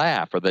you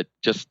laugh, or that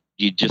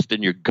you just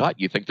in your gut,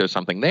 you think there's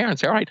something there, and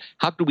say, all right,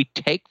 how do we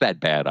take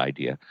that bad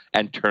idea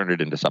and turn it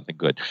into something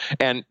good?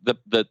 And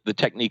the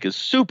technique is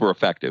super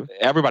effective.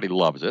 Everybody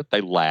loves it.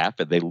 They laugh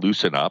and they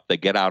loosen up. They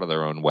get out of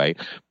their own way.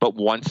 But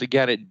once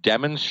again, it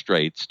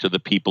demonstrates to the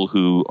people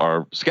who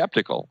are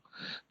skeptical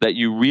that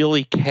you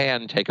really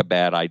can take a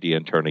bad idea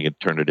and turn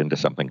it into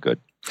something good.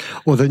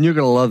 Well, then you're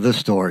going to love this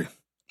story.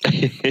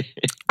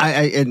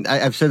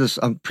 I've said this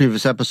on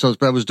previous episodes,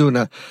 but I was doing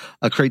a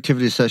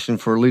creativity session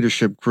for a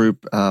leadership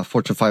group,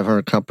 Fortune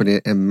 500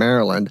 company in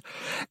Maryland,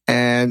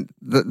 and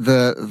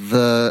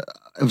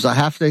it was a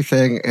half-day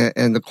thing,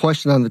 and the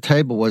question on the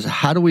table was,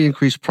 how do we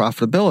increase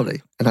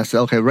profitability? And I said,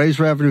 okay, raise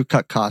revenue,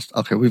 cut costs.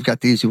 Okay, we've got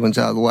the easy ones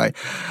out of the way.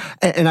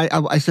 And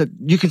I said,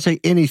 you can say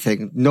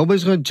anything.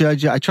 Nobody's going to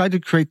judge you. I tried to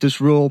create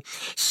this real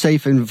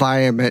safe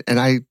environment, and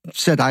I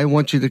said, I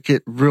want you to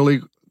get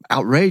really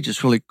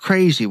outrageous, really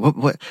crazy.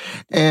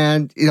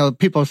 And,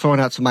 people are throwing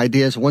out some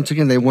ideas. Once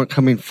again, they weren't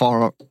coming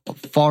far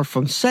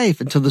from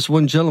safe until this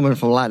one gentleman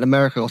from Latin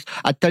America goes,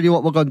 I tell you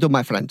what we're going to do,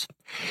 my friends.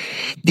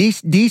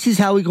 This is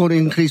how we're going to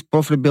increase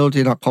profitability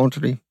in our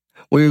country.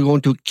 We're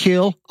going to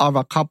kill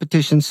our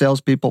competition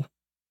salespeople.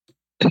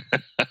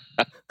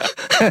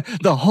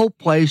 The whole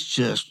place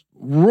just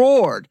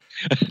roared.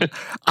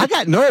 I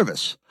got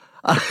nervous.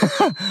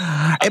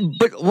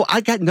 But what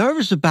I got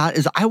nervous about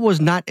is I was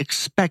not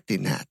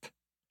expecting that.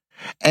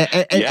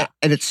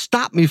 And it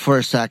stopped me for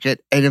a second.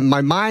 And in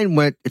my mind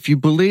went, if you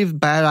believe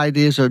bad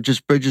ideas are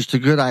just bridges to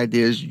good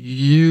ideas,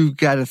 you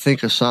got to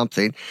think of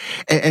something.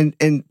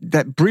 And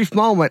that brief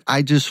moment,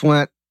 I just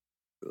went,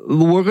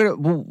 we're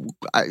going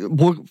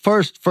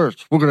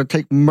to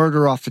take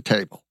murder off the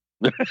table.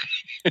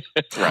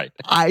 Right.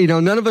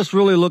 None of us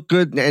really look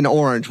good in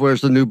orange.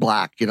 Where's the new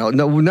black?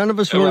 None of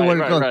us really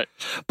want to go. Right.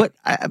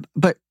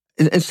 But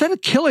instead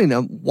of killing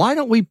them, why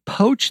don't we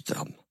poach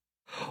them?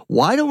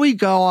 Why don't we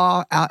go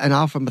out and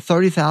offer them a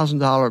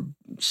 $30,000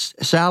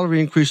 salary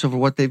increase over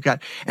what they've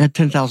got and a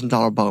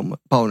 $10,000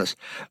 bonus?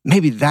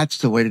 Maybe that's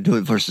the way to do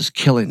it versus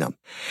killing them.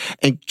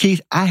 And Keith,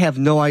 I have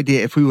no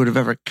idea if we would have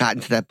ever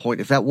gotten to that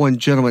point if that one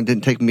gentleman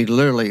didn't take me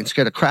literally and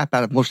scare the crap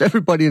out of most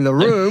everybody in the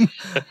room.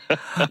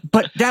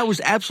 But that was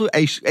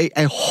absolutely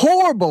a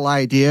horrible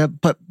idea.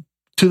 But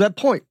to that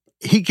point,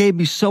 he gave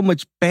me so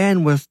much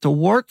bandwidth to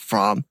work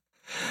from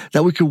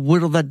that we could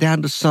whittle that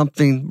down to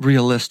something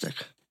realistic.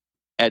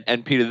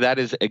 And Peter, that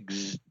is,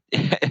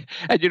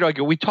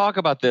 and we talk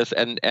about this,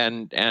 and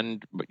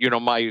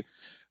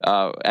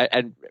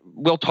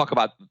we'll talk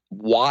about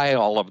why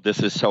all of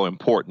this is so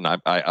important.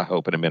 I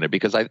hope in a minute,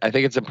 because I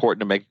think it's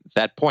important to make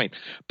that point.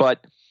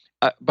 But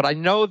I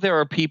know there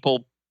are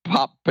people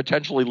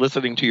potentially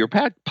listening to your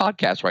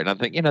podcast right now.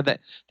 Think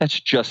that's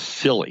just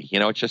silly.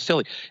 It's just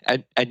silly.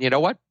 And you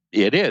know what?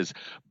 It is.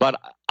 But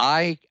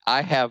I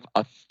have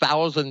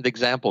 1,000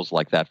 examples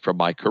like that from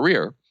my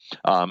career.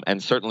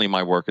 And certainly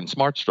my work in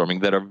smart storming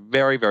that are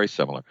very, very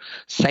similar.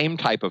 Same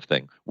type of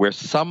thing, where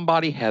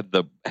somebody had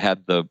the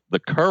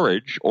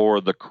courage or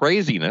the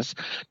craziness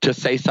to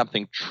say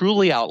something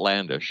truly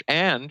outlandish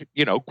and,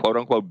 quote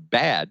unquote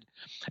bad,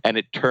 and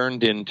it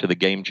turned into the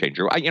game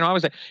changer. I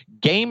always say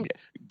game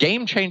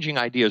changing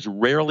ideas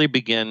rarely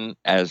begin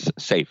as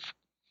safe.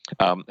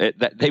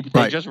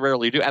 They just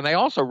rarely do, and they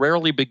also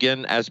rarely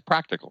begin as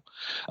practical.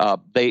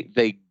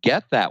 They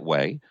get that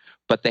way.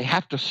 But they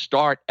have to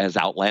start as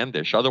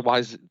outlandish.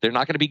 Otherwise, they're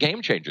not going to be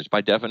game changers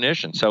by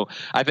definition. So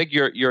I think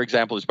your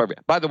example is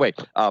perfect. By the way,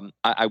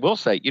 I will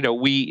say,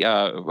 we,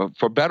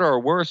 for better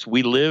or worse,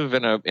 we live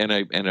in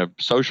a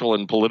social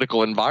and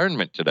political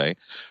environment today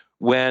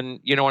when,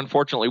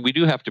 unfortunately, we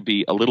do have to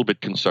be a little bit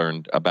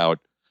concerned about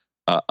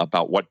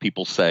what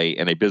people say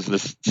in a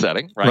business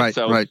setting, right?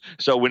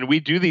 So when we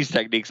do these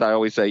techniques, I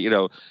always say,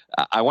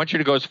 I want you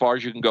to go as far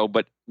as you can go,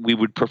 but we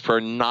would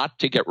prefer not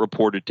to get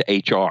reported to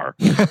HR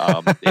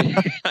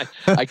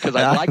because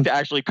I'd like to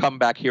actually come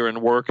back here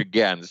and work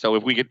again. So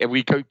if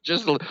we could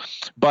just,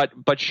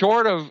 but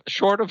short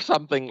of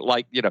something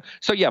like,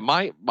 so yeah,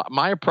 my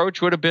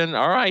approach would have been,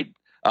 all right,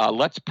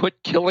 let's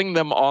put killing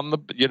them on the,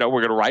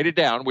 we're going to write it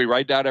down. We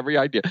write down every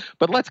idea,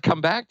 but let's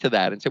come back to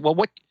that and say, well,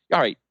 all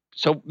right.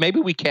 So maybe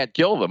we can't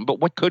kill them, but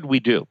what could we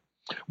do?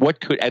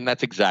 And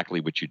that's exactly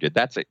what you did.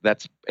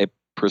 That's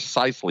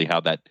precisely how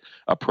that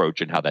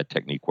approach and how that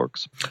technique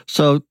works.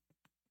 So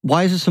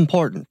why is this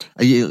important?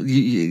 Why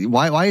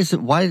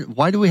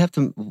do we have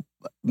to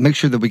make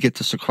sure that we get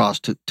this across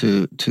to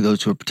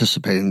those who are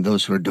participating,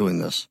 those who are doing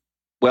this?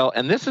 Well,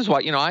 and this is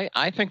why,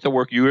 I think the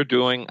work you are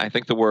doing, I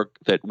think the work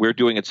that we're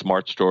doing at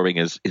Smart Storming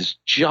is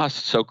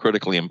just so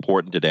critically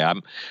important today.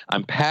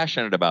 I'm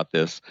passionate about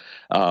this.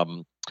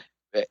 I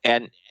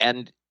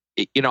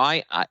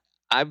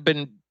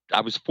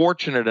was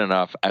fortunate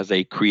enough as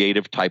a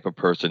creative type of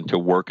person to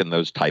work in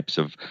those types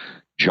of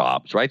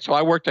jobs, right? So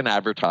I worked in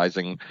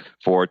advertising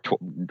for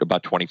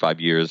about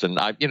 25 years, and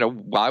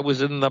I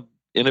was in the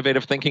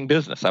innovative thinking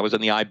business. I was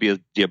in the idea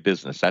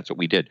business. That's what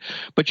we did.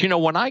 But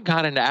when I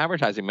got into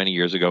advertising many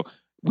years ago,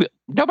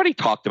 nobody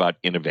talked about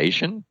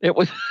innovation. That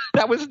was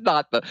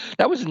not the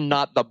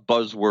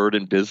buzzword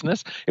in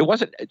business. It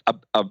wasn't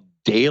a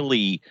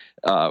daily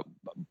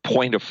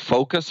point of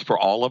focus for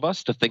all of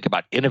us to think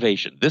about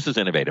innovation. This is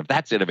innovative.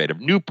 That's innovative.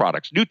 New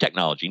products, new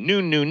technology,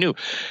 new.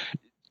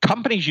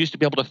 Companies used to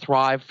be able to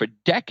thrive for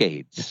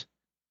decades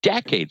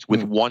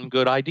with one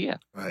good idea.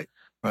 Right.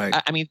 Right.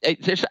 I mean,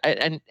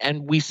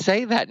 and we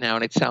say that now,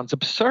 and it sounds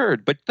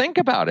absurd. But think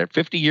about it: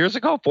 50 years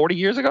ago, 40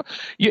 years ago,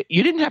 you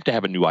didn't have to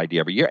have a new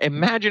idea every year.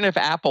 Imagine if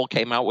Apple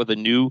came out with a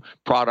new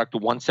product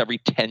once every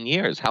 10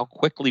 years. How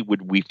quickly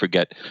would we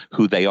forget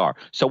who they are?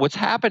 So what's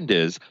happened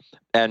is,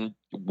 and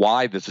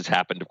why this has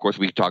happened, of course,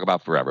 we could talk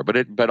about forever.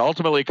 But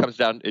ultimately, it comes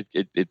down.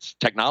 It's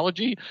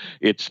technology,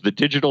 it's the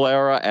digital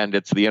era, and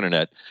it's the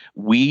internet.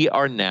 We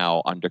are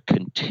now under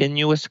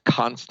continuous,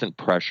 constant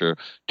pressure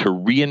to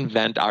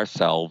reinvent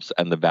ourselves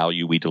and the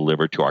value we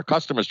deliver to our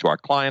customers, to our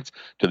clients,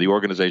 to the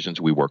organizations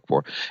we work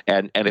for.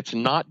 And it's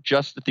not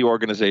just at the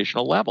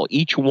organizational level.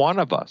 Each one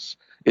of us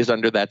is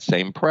under that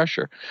same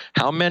pressure.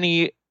 How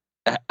many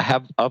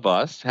of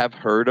us have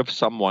heard of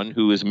someone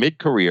who is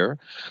mid-career,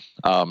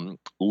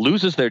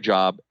 loses their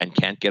job and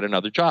can't get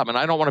another job? And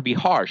I don't want to be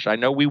harsh. I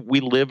know we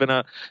live in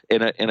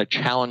a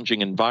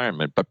challenging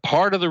environment, but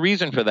part of the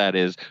reason for that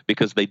is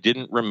because they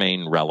didn't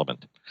remain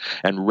relevant.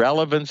 And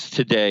relevance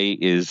today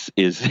is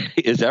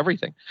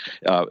everything.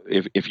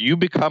 If you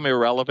become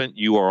irrelevant,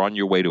 you are on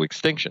your way to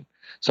extinction.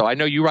 So I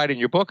know you write in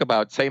your book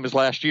about same as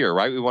last year,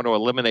 right? We want to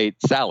eliminate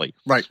Sally.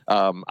 Right.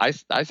 I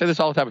say this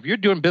all the time. If you're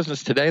doing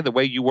business today the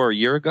way you were a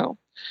year ago,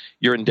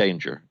 you're in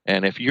danger.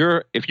 And if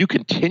you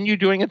continue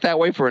doing it that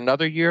way for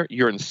another year,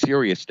 you're in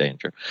serious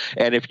danger.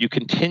 And if you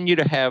continue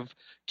to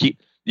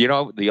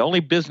the only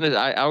business,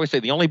 I always say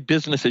the only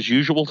business as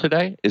usual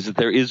today is that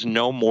there is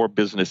no more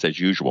business as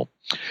usual.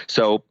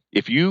 So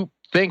if you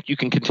think you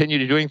can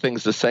continue doing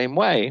things the same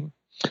way,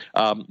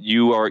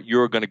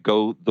 you're going to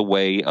go the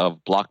way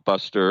of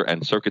Blockbuster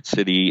and Circuit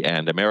City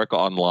and America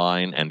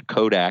Online and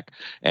Kodak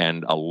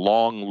and a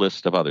long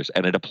list of others.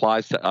 And it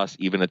applies to us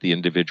even at the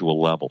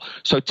individual level.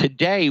 So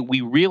today,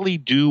 we really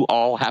do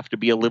all have to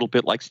be a little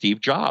bit like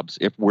Steve Jobs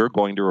if we're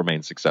going to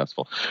remain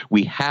successful.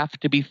 We have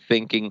to be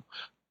thinking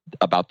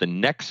about the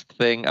next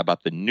thing,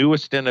 about the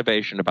newest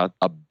innovation, about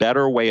a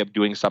better way of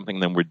doing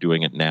something than we're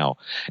doing it now.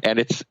 And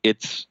it's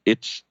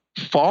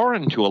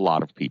foreign to a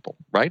lot of people,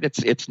 right?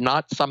 It's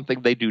not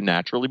something they do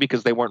naturally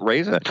because they weren't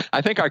raised in it.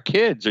 I think our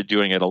kids are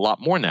doing it a lot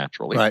more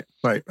naturally, right.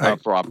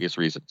 For obvious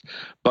reasons.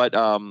 But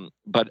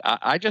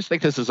I just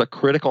think this is a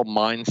critical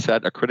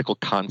mindset, a critical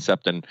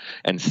concept, and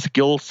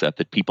skill set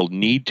that people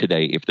need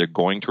today if they're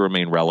going to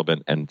remain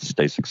relevant and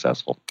stay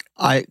successful.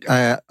 I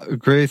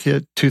agree with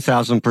you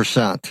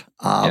 2,000%.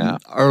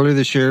 Earlier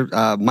this year,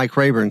 Mike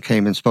Rayburn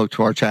came and spoke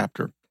to our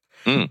chapter.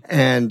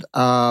 And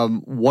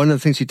one of the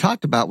things he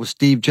talked about was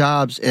Steve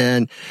Jobs,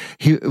 and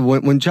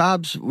when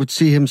Jobs would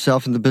see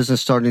himself in the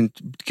business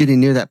getting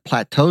near that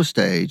plateau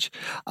stage,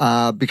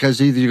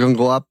 because either you're going to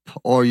go up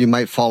or you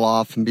might fall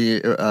off and be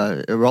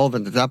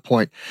irrelevant at that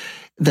point,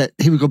 that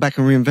he would go back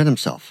and reinvent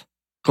himself,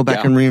 and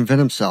reinvent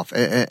himself,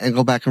 and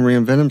go back and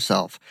reinvent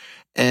himself,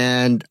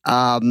 and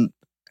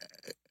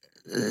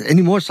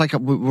anymore, it's like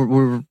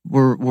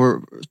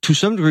we're to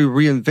some degree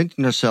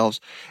reinventing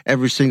ourselves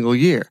every single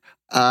year.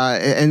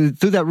 And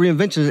through that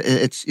reinvention,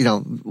 it's,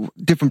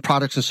 different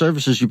products and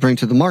services you bring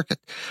to the market.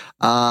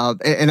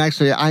 And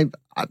actually, I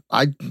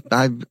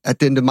at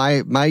the end of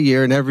my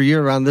year and every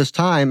year around this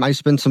time, I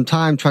spend some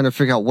time trying to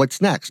figure out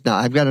what's next. Now,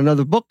 I've got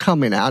another book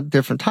coming out,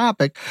 different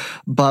topic,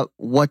 but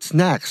what's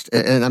next?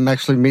 And I'm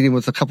actually meeting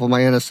with a couple of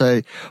my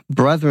NSA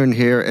brethren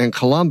here in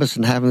Columbus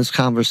and having this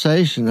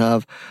conversation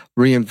of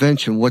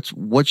reinvention.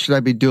 What should I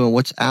be doing?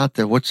 What's out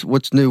there? What's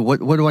new? What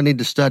do I need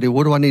to study?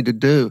 What do I need to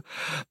do?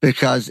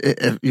 Because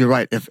if you're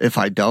right, if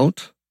I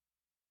don't,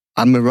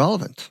 I'm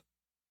irrelevant.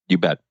 You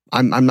bet.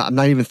 I'm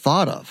not even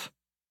thought of.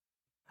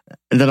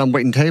 And then I'm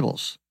waiting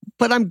tables.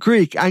 But I'm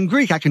Greek. I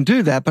can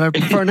do that, but I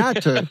prefer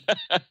not to.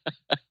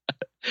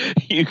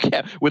 You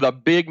can, with a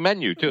big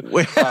menu too.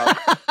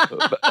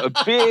 A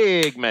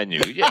big menu.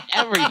 Yeah,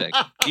 everything.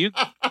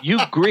 You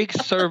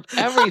Greeks serve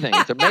everything.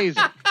 It's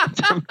amazing.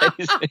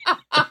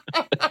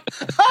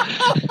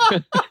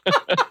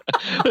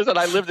 Listen,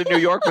 I lived in New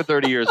York for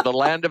 30 years, the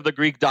land of the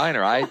Greek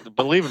diner.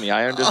 Believe me,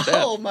 I understand.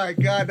 Oh my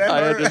God,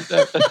 I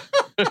understand.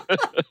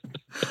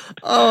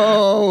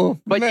 Oh,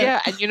 but man.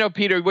 yeah, and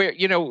Peter,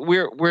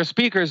 we're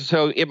speakers,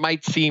 so it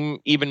might seem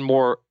even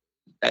more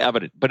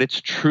evident, but it's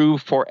true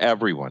for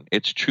everyone.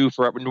 It's true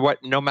for everyone.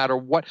 No matter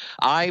what.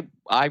 My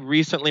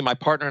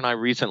partner and I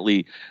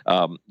recently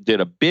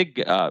did a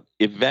big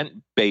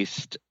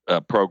event-based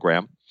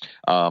program.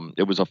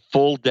 It was a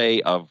full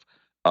day of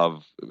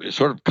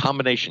sort of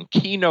combination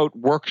keynote,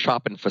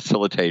 workshop, and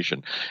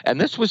facilitation.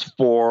 And this was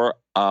for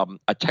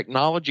a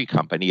technology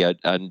company, a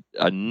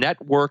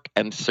network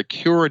and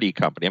security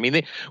company. I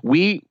mean,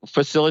 we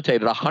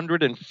facilitated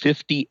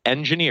 150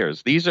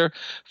 engineers. These are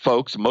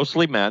folks,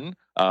 mostly men.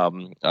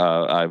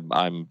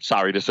 I'm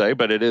sorry to say,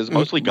 but it is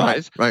mostly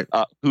guys, right.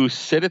 Who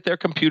sit at their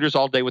computers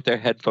all day with their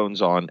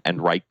headphones on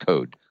and write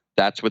code.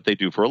 That's what they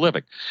do for a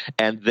living.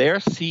 And their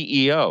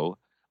CEO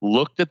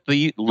looked at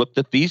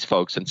these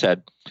folks and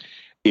said,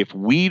 if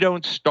we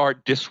don't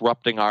start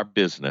disrupting our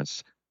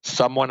business,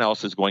 someone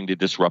else is going to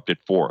disrupt it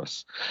for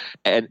us.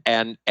 And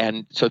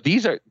so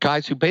these are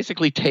guys who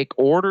basically take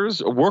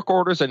work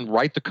orders, and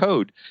write the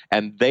code.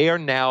 And they are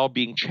now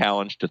being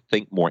challenged to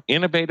think more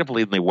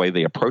innovatively in the way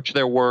they approach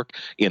their work,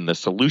 in the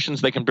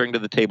solutions they can bring to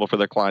the table for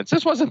their clients.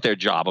 This wasn't their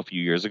job a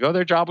few years ago.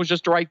 Their job was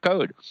just to write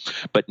code.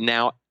 But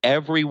now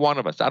every one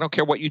of us, I don't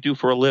care what you do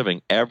for a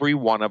living, every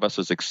one of us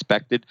is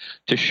expected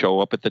to show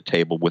up at the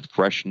table with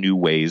fresh new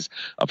ways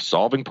of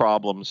solving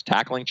problems,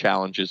 tackling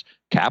challenges,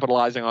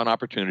 capitalizing on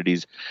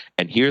opportunities.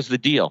 And here's the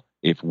deal.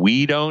 If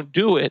we don't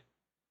do it,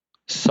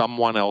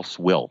 someone else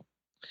will.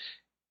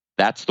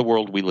 That's the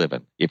world we live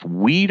in. If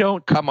we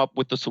don't come up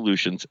with the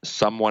solutions,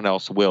 someone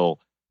else will,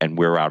 and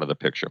we're out of the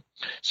picture.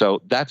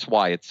 So that's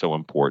why it's so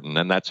important.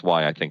 And that's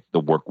why I think the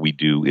work we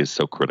do is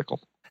so critical.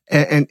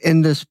 And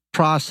in this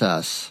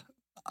process,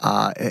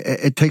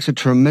 it takes a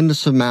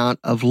tremendous amount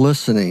of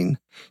listening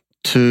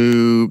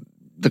to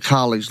the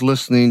colleagues,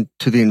 listening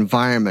to the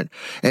environment.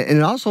 And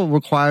it also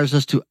requires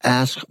us to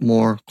ask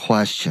more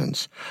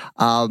questions.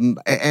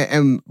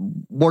 And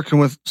working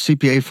with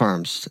CPA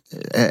firms,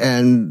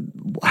 and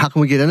how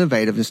can we get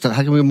innovative and stuff?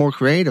 How can we be more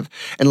creative?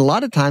 And a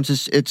lot of times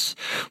it's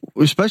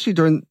especially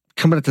during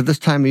coming up to this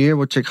time of year,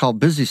 which they call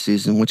busy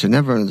season, which I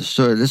never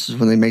understood. This is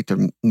when they make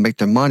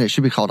their money. It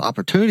should be called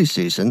opportunity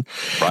season.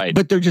 Right.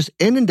 But they're just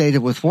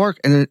inundated with work.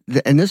 And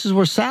this is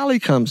where Sally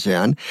comes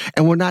in.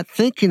 And we're not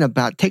taking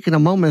a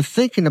moment,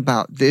 thinking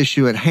about the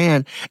issue at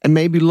hand, and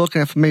maybe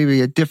looking at from maybe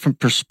a different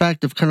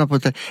perspective, coming up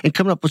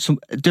with some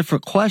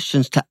different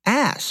questions to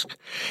ask.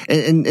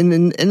 And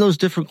in those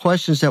different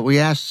questions that we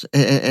ask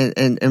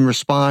and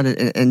respond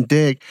and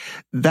dig,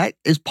 that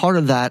is part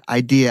of that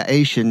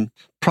ideation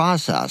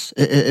process,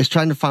 is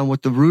trying to find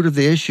what the root of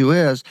the issue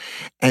is,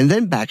 and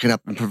then backing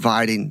up and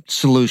providing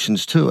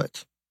solutions to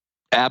it.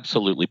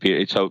 Absolutely,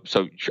 Peter.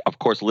 So of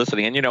course,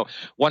 listening. And,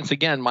 once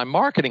again, my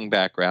marketing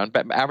background,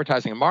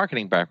 advertising and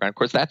marketing background, of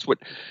course, that's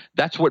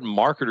what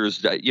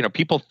marketers,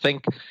 people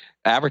think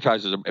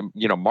advertisers,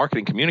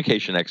 marketing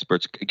communication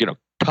experts,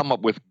 come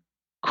up with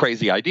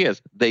crazy ideas.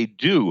 They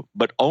do,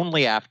 but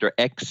only after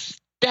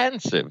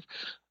extensive,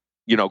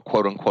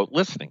 quote unquote,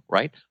 listening,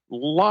 right?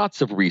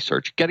 Lots of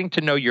research, getting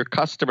to know your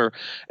customer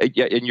and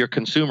your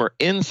consumer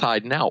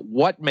inside and out.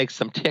 What makes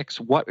them tick?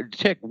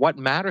 What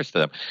matters to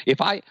them? If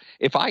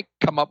I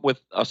come up with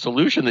a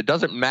solution that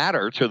doesn't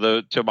matter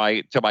to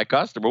my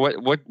customer,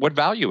 what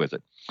value is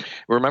it?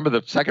 Remember,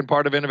 the second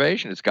part of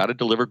innovation, it's got to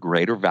deliver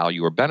greater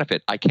value or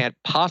benefit. I can't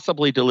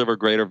possibly deliver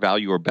greater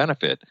value or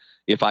benefit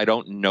if I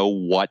don't know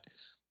what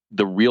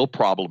the real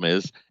problem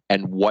is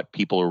and what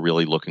people are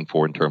really looking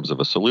for in terms of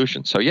a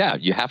solution. So yeah,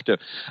 you have to,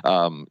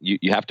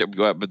 you have to.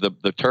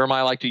 The term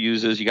I like to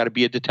use is you got to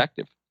be a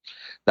detective.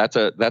 That's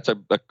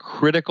a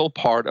critical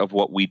part of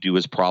what we do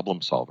as problem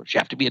solvers. You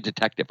have to be a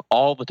detective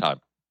all the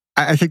time.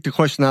 I think the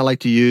question I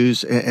like to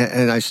use,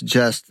 and I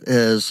suggest,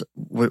 is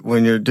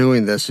when you're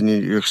doing this and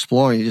you're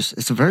exploring,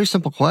 it's a very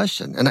simple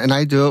question. And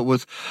I do it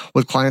with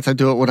clients. I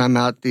do it when I'm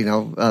out,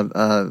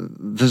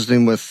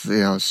 visiting with,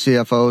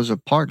 CFOs or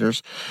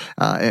partners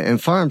in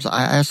firms.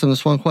 I ask them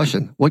this one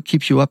question: what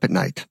keeps you up at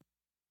night?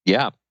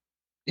 Yeah.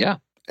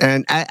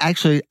 And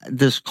actually,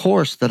 this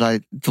course that I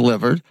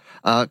delivered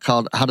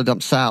called How to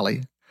Dump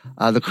Sally,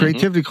 the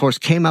creativity course,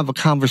 came out of a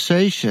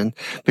conversation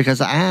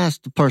because I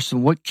asked the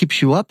person, what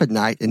keeps you up at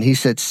night? And he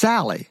said,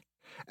 Sally.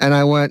 And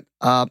I went,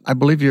 I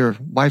believe your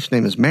wife's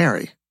name is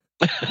Mary.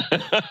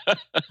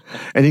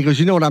 And he goes,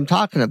 you know what I'm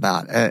talking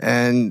about?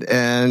 And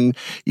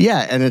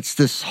it's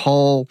this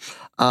whole,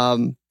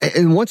 and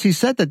once he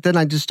said that, then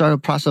I just started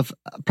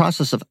a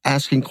process of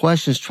asking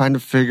questions, trying to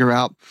figure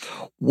out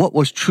what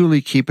was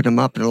truly keeping him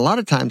up. And a lot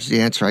of times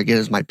the answer I get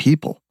is my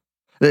people.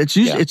 It's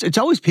usually, it's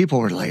always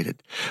people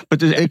related,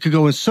 but it could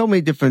go in so many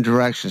different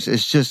directions.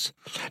 It's just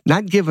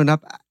not giving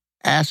up,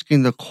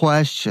 asking the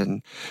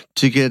question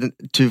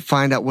to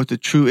find out what the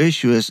true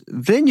issue is.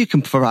 Then you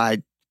can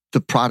provide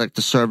the product,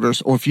 the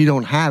service, or if you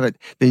don't have it,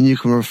 then you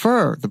can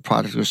refer the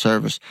product or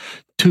service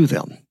to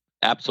them.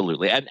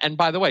 Absolutely. And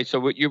by the way, so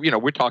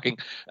we're talking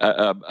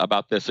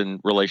about this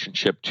in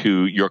relationship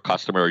to your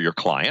customer or your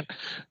client.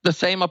 The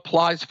same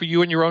applies for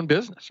you in your own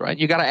business, right?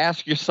 You got to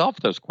ask yourself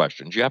those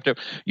questions. You have to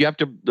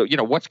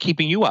what's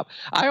keeping you up?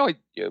 I always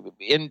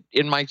in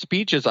my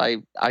speeches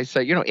I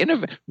say,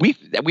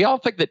 we all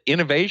think that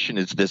innovation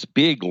is this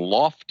big,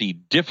 lofty,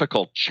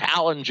 difficult,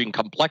 challenging,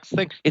 complex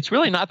thing. It's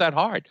really not that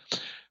hard.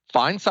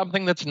 Find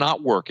something that's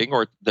not working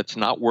or that's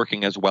not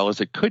working as well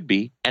as it could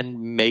be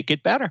and make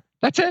it better.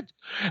 That's it.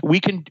 We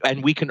can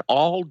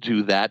all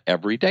do that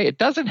every day. It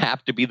doesn't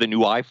have to be the new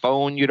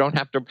iPhone. You don't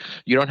have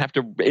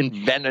to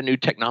invent a new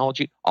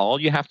technology.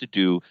 All you have to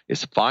do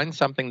is find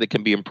something that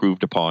can be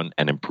improved upon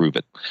and improve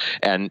it.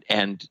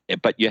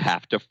 But you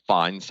have to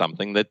find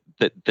something that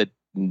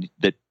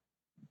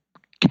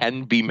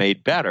can be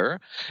made better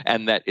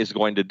and that is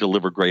going to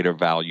deliver greater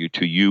value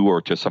to you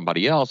or to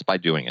somebody else by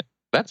doing it.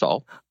 That's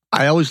all.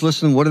 I always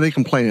listen. What are they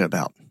complaining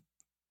about?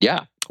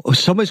 Yeah.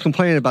 Somebody's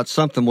complaining about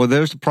something. Well,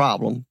 there's the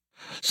problem.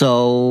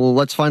 So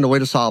let's find a way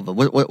to solve it.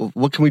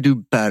 What can we do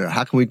better?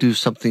 How can we do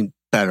something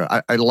better.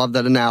 I love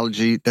that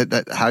analogy,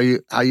 that how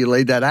you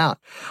laid that out.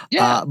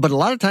 Yeah. But a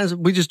lot of times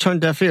we just turn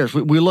deaf ears.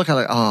 We look at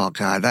it, oh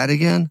God, that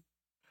again?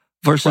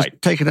 Versus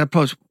taking that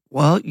approach.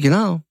 Well,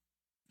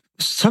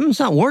 something's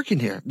not working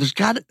here. There's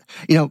got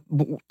to,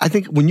 I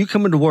think when you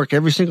come into work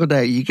every single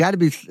day, you got to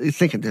be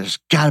thinking there's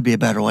got to be a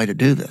better way to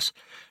do this.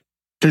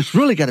 There's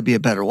really got to be a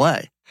better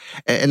way.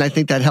 And I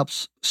think that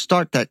helps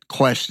start that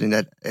questioning,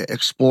 that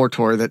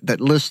exploratory, that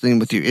listening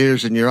with your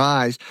ears and your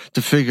eyes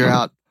to figure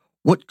out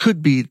what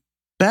could be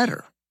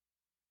better.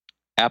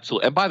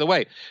 Absolutely. And by the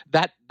way,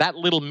 that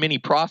little mini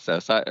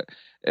process, a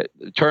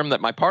term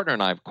that my partner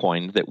and I have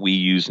coined that we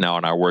use now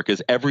in our work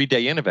is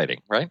everyday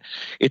innovating, right?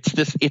 It's a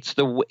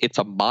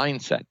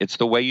mindset. It's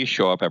the way you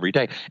show up every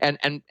day.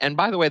 And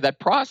by the way, that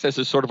process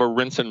is sort of a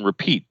rinse and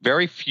repeat.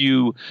 Very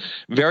few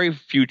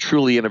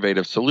truly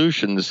innovative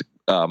solutions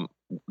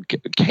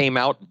came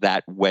out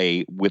that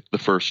way with the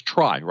first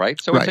try, right?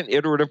 So it's an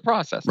iterative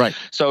process. Right.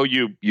 So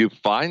you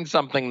find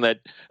something that's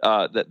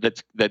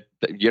the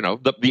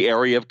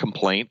area of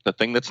complaint, the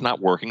thing that's not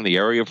working, the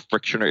area of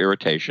friction or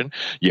irritation.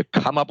 You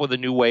come up with a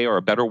new way or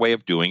a better way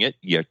of doing it.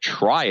 You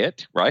try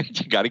it, right?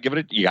 You got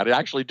to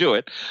actually do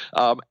it.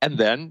 And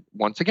then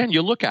once again,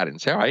 you look at it and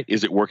say, all right,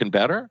 is it working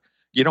better?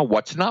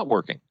 What's not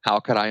working?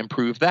 How could I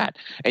improve that?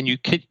 And you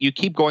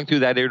keep going through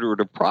that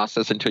iterative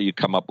process until you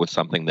come up with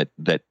something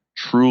that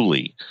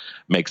truly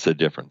makes a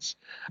difference.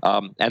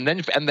 And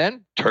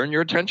then turn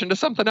your attention to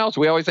something else.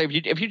 We always say,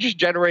 if you just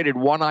generated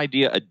one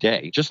idea a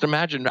day, just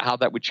imagine how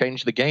that would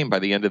change the game by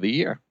the end of the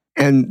year.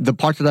 And the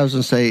part that I was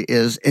going to say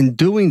is, in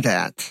doing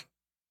that,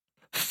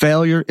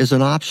 failure is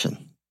an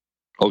option.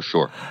 Oh,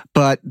 sure.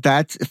 But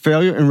that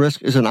failure and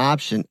risk is an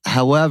option.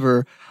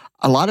 However,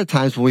 a lot of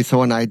times when we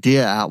throw an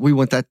idea out, we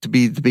want that to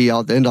be the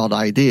be-all, the end-all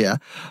idea.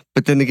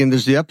 But then again,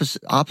 there's the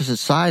opposite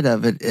side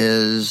of it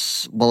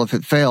is, well, if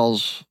it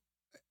fails,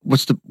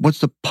 what's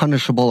the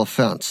punishable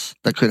offense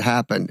that could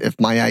happen if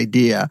my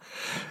idea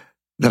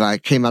that I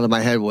came out of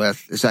my head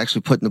with is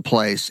actually put into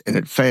place and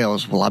it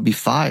fails? Will I be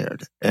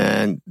fired?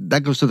 And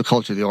that goes to the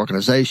culture of the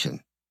organization.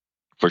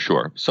 For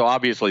sure. So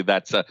obviously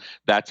that's a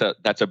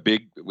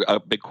big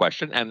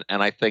question, and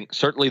I think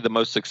certainly the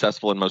most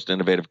successful and most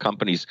innovative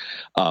companies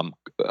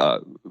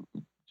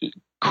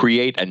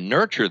create and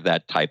nurture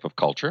that type of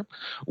culture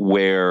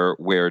where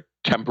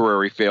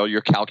temporary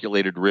failure,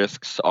 calculated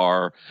risks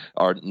are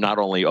not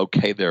only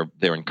okay, they're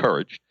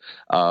encouraged.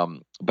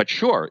 But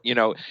sure,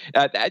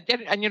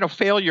 and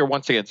failure,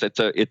 once again,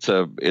 it's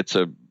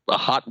a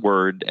hot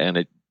word, and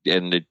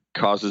it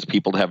causes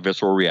people to have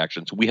visceral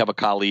reactions. We have a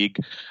colleague,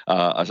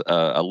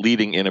 a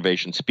leading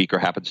innovation speaker,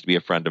 happens to be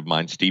a friend of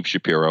mine, Steve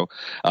Shapiro,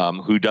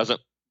 who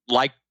doesn't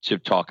like to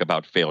talk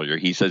about failure.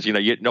 He says, you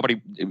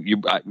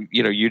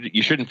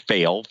shouldn't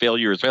fail.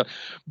 Failure is fail.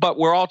 But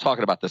we're all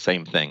talking about the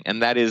same thing,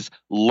 and that is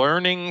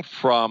learning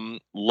from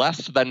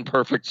less than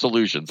perfect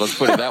solutions. Let's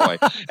put it that way,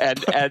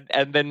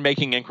 and then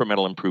making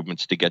incremental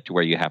improvements to get to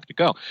where you have to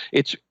go.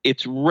 It's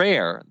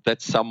rare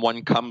that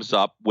someone comes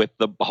up with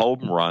the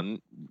home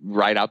run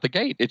right out the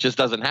gate. It just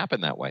doesn't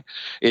happen that way.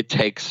 It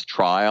takes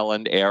trial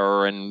and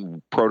error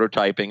and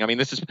prototyping. I mean,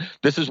 this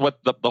is what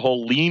the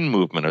whole lean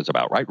movement is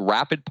about, right?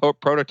 Rapid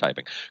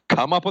prototyping.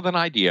 Come up with an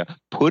idea,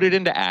 put it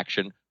into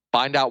action,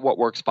 find out what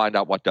works, find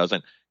out what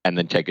doesn't, and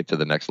then take it to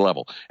the next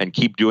level. And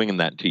keep doing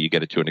that until you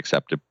get it to an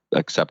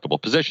acceptable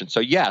position. So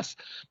yes,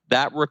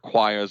 that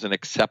requires an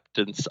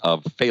acceptance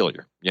of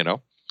failure, There's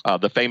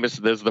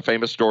the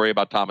famous story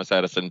about Thomas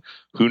Edison.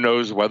 Who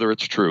knows whether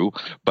it's true,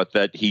 but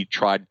that he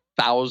tried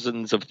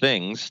thousands of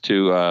things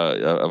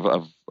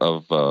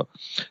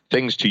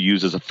things to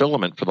use as a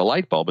filament for the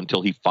light bulb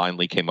until he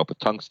finally came up with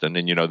tungsten.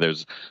 And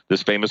there's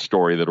this famous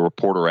story that a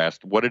reporter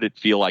asked, "What did it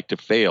feel like to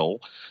fail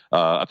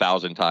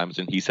 1,000 times?"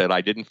 And he said,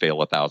 "I didn't fail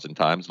 1,000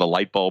 times. The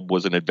light bulb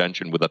was an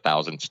invention with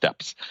 1,000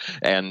 steps."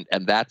 And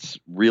that's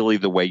really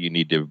the way you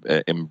need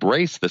to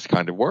embrace this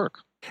kind of work.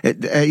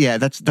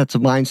 That's a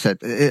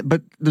mindset.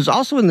 But there's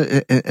also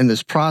in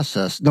this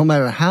process, no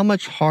matter how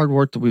much hard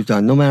work that we've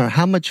done, no matter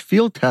how much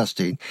field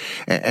testing,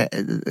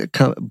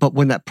 but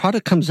when that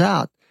product comes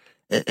out,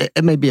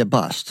 it may be a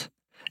bust.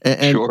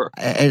 And, sure.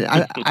 And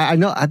I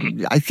know.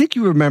 I think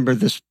you remember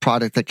this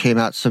product that came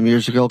out some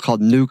years ago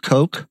called New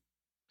Coke.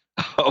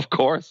 Of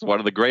course, one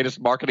of the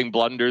greatest marketing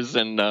blunders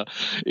in the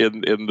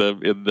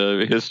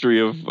history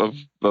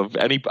of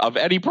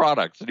any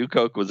products. New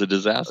Coke was a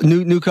disaster.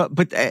 New Coke,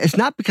 but it's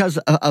not because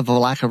of a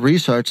lack of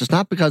research. It's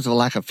not because of a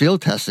lack of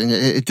field testing.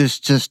 It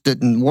just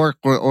didn't work,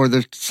 or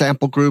there's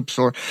sample groups,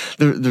 or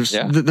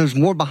there's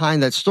more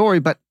behind that story.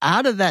 But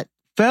out of that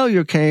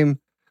failure came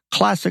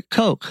Classic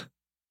Coke.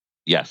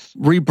 Yes.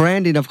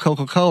 Rebranding of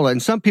Coca-Cola.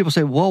 And some people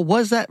say, well,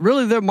 was that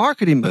really their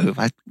marketing move?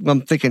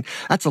 I'm thinking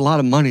that's a lot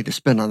of money to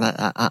spend on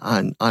that,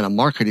 on a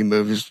marketing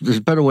move. There's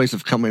better ways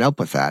of coming up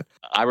with that.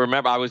 I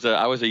remember I was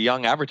a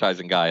young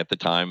advertising guy at the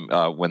time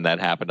when that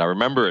happened. I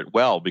remember it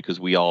well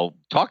because we all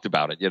talked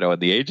about it, in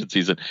the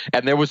agencies.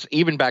 And there was,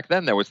 even back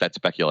then, there was that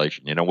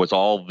speculation, was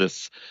all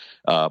this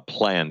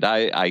planned?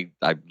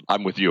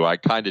 I'm with you. I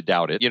kind of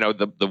doubt it.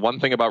 The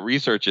one thing about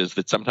research is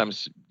that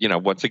sometimes,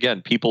 once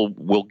again,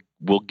 people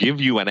will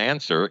give you an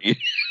answer.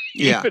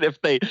 Yeah. Even if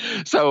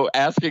so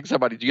asking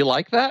somebody, do you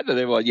like that? And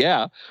they well,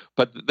 yeah,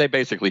 but they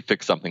basically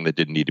fixed something that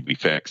didn't need to be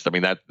fixed. I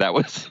mean, that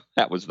was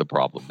the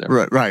problem there.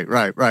 Right.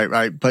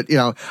 But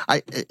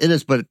it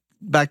is. But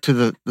back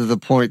to the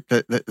point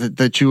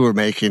that you were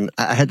making,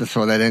 I had to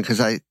throw that in because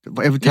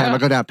every time I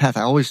go down a path,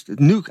 I always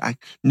new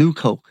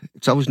Coke.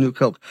 It's always new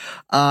Coke.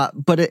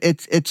 But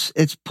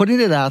it's putting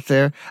it out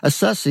there,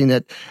 assessing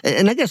it,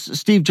 and I guess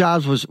Steve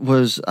Jobs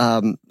was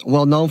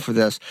well known for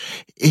this.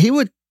 He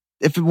would.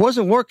 If it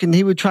wasn't working,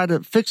 he would try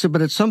to fix it.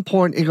 But at some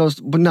point, he goes,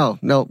 "But no,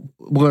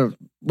 we're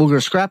going to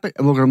scrap it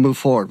and we're going to move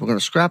forward. We're going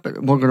to scrap it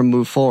and we're going to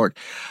move forward."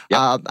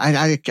 Yep.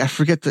 I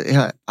forget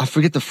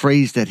the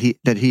phrase that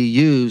he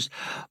used,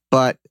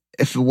 but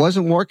if it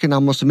wasn't working,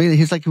 almost immediately,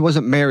 he's like he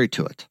wasn't married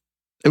to it.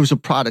 It was a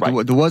product.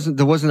 Right. There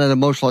wasn't an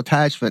emotional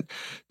attachment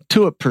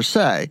to it per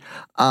se.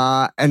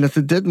 And if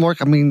it didn't work,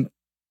 I mean,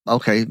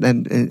 okay.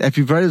 And if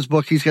you've read his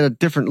book, he's got a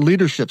different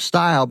leadership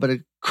style, but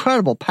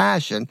incredible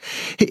passion.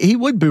 He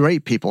would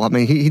berate people. I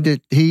mean,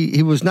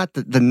 he was not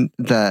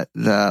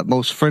the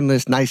most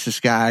friendliest,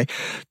 nicest guy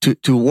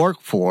to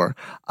work for,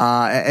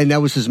 and that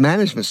was his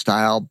management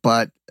style.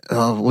 But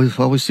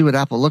we see what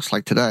Apple looks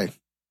like today.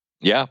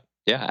 Yeah,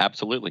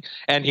 absolutely.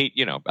 And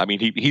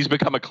he's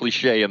become a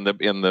cliche in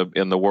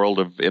the world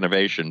of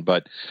innovation,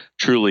 but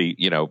truly,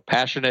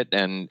 passionate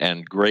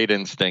and great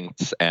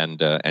instincts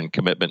and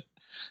commitment.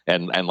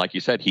 And like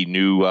you said, he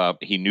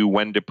knew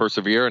when to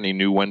persevere and he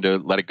knew when to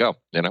let it go.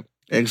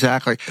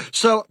 Exactly.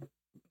 So,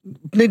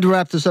 need to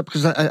wrap this up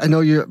because I know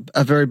you're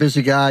a very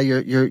busy guy.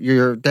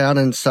 You're down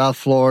in South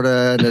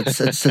Florida and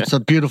it's a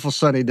beautiful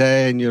sunny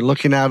day and you're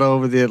looking out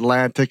over the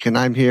Atlantic and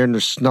I'm here and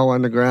there's snow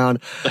on the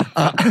ground.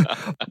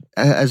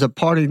 As a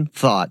parting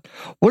thought,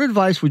 what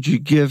advice would you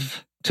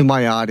give to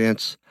my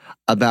audience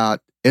about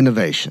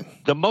innovation?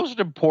 The most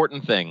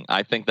important thing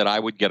I think that I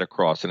would get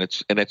across, and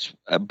it's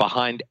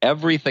behind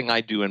everything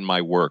I do in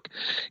my work,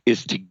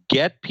 is to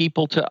get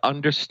people to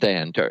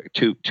understand,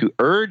 to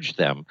urge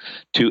them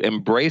to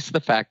embrace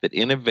the fact that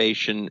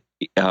innovation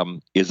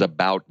is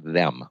about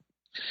them.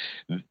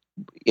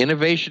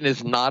 Innovation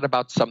is not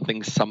about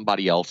something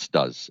somebody else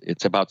does.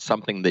 It's about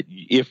something that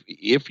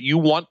if you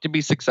want to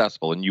be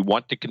successful and you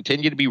want to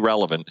continue to be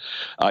relevant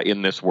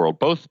in this world,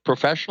 both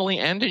professionally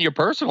and in your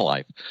personal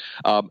life,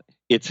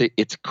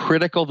 it's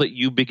critical that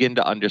you begin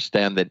to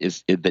understand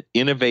that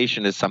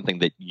innovation is something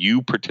that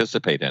you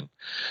participate in,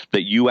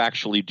 that you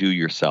actually do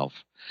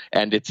yourself.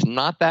 And it's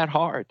not that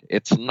hard.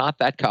 It's not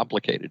that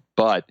complicated.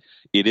 But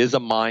it is a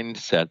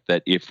mindset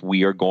that if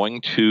we are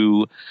going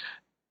to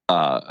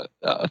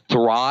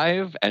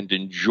thrive and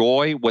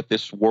enjoy what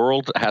this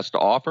world has to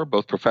offer,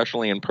 both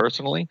professionally and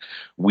personally,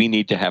 we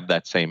need to have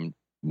that same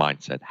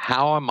mindset.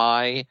 How am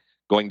I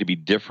going to be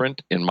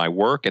different in my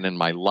work and in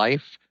my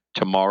life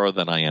tomorrow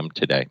than I am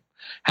today?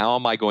 How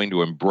am I going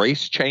to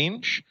embrace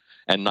change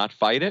and not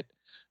fight it?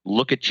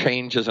 Look at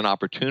change as an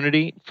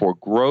opportunity for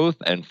growth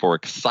and for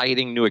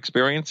exciting new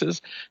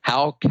experiences.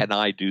 How can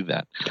I do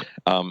that?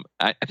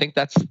 I think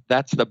that's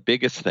the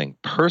biggest thing.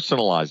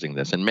 Personalizing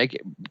this and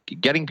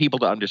getting people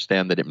to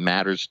understand that it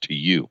matters to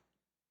you,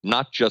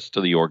 not just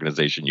to the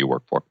organization you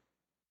work for.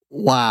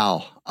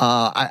 Wow.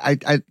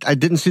 I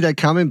didn't see that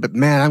coming, but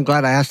man, I'm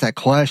glad I asked that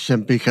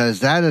question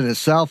because that in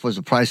itself was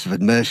a price of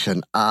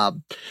admission.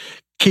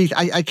 Keith,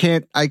 I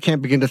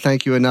can't begin to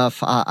thank you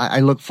enough. I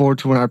look forward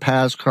to when our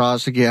paths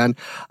cross again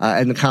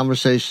and the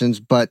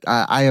conversations, but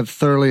I have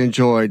thoroughly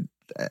enjoyed,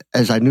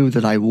 as I knew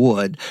that I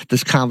would,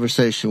 this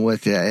conversation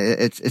with you.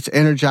 It's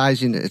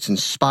energizing, it's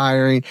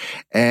inspiring,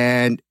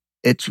 and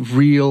it's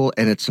real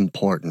and it's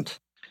important.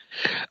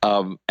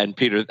 And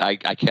Peter, I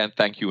can't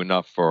thank you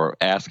enough for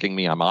asking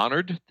me. I'm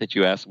honored that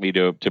you asked me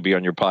to be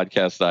on your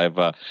podcast. I've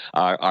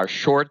our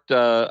short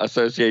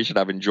association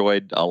I've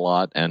enjoyed a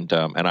lot, and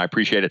I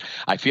appreciate it.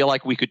 I feel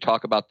like we could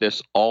talk about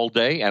this all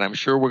day, and I'm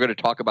sure we're going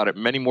to talk about it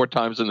many more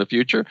times in the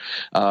future.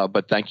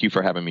 But thank you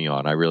for having me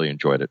on. I really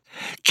enjoyed it.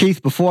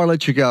 Keith, before I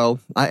let you go,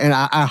 and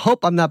I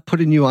hope I'm not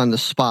putting you on the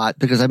spot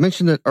because I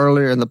mentioned it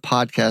earlier in the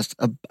podcast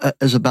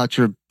is about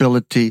your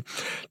ability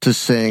to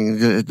sing,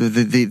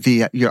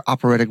 your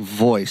operatic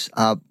voice.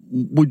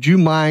 Would you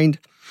mind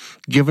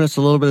giving us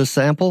a little bit of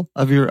sample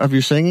of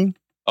your singing?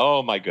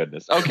 Oh my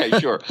goodness. Okay,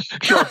 sure,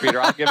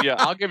 Peter.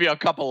 I'll give you a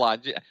couple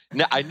lines.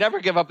 I never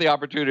give up the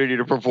opportunity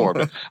to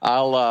perform.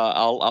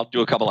 I'll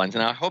do a couple lines,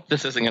 and I hope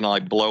this isn't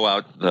going to blow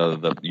out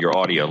your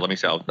audio. Let me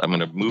see. I'm going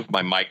to move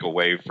my mic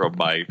away from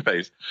my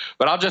face,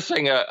 but I'll just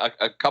sing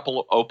a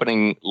couple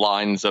opening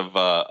lines of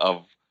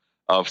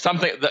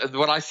something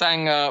what I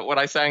sang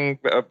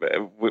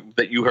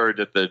that you heard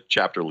at the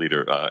Chapter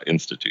Leader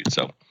Institute.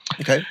 So,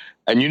 okay.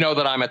 And you know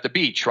that I'm at the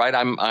beach, right?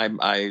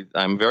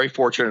 I'm very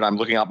fortunate. I'm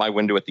looking out my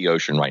window at the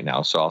ocean right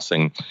now. So I'll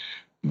sing.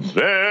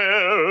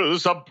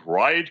 There's a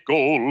bright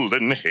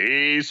golden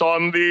haze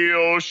on the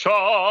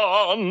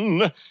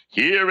ocean.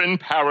 Here in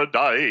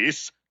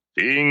paradise,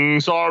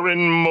 things are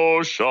in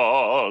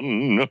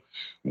motion.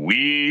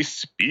 We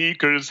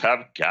speakers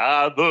have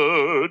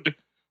gathered.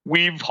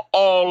 We've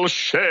all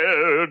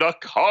shared a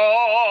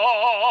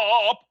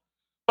cup.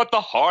 But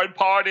the hard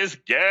part is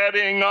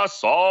getting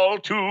us all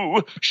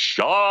to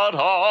shut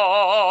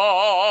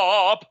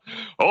up.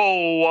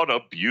 Oh, what a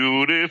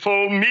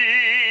beautiful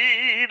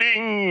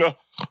meeting.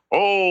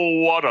 Oh,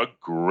 what a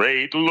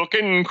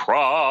great-looking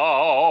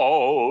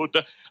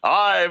crowd.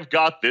 I've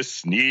got this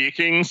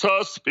sneaking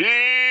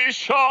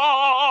suspicion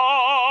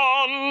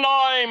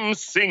I'm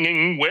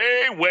singing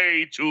way,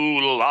 way too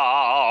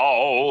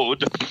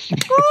loud.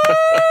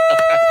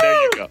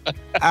 There you go.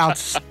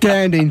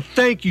 Outstanding.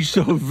 Thank you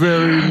so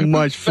very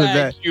much for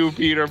that. Thank you,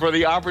 Peter, for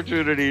the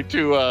opportunity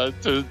to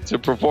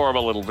perform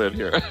a little bit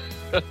here.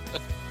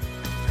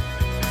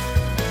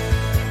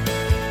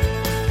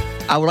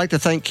 I would like to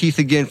thank Keith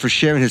again for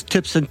sharing his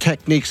tips and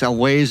techniques on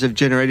ways of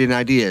generating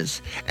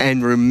ideas.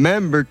 And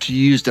remember to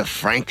use the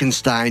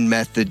Frankenstein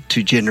method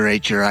to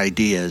generate your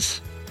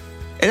ideas.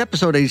 In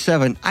episode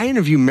 87, I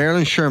interview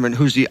Marilyn Sherman,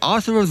 who's the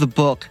author of the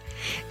book,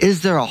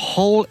 Is There a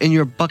Hole in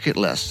Your Bucket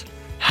List?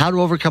 How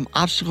to Overcome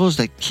Obstacles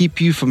That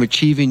Keep You from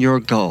Achieving Your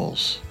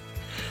Goals.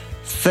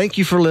 Thank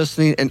you for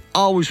listening, and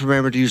always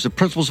remember to use the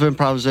principles of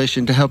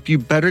improvisation to help you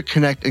better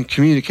connect and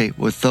communicate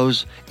with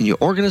those in your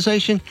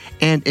organization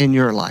and in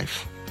your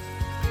life.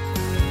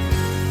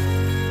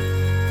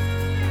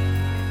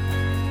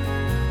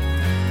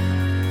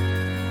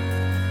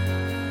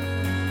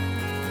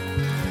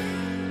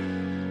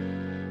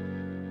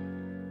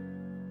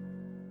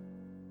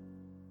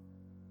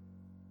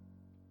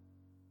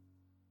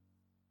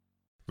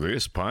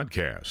 This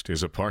podcast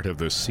is a part of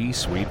the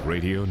C-Suite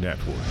Radio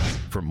Network.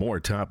 For more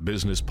top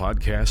business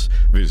podcasts,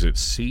 visit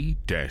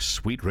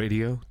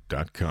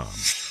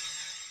c-suiteradio.com.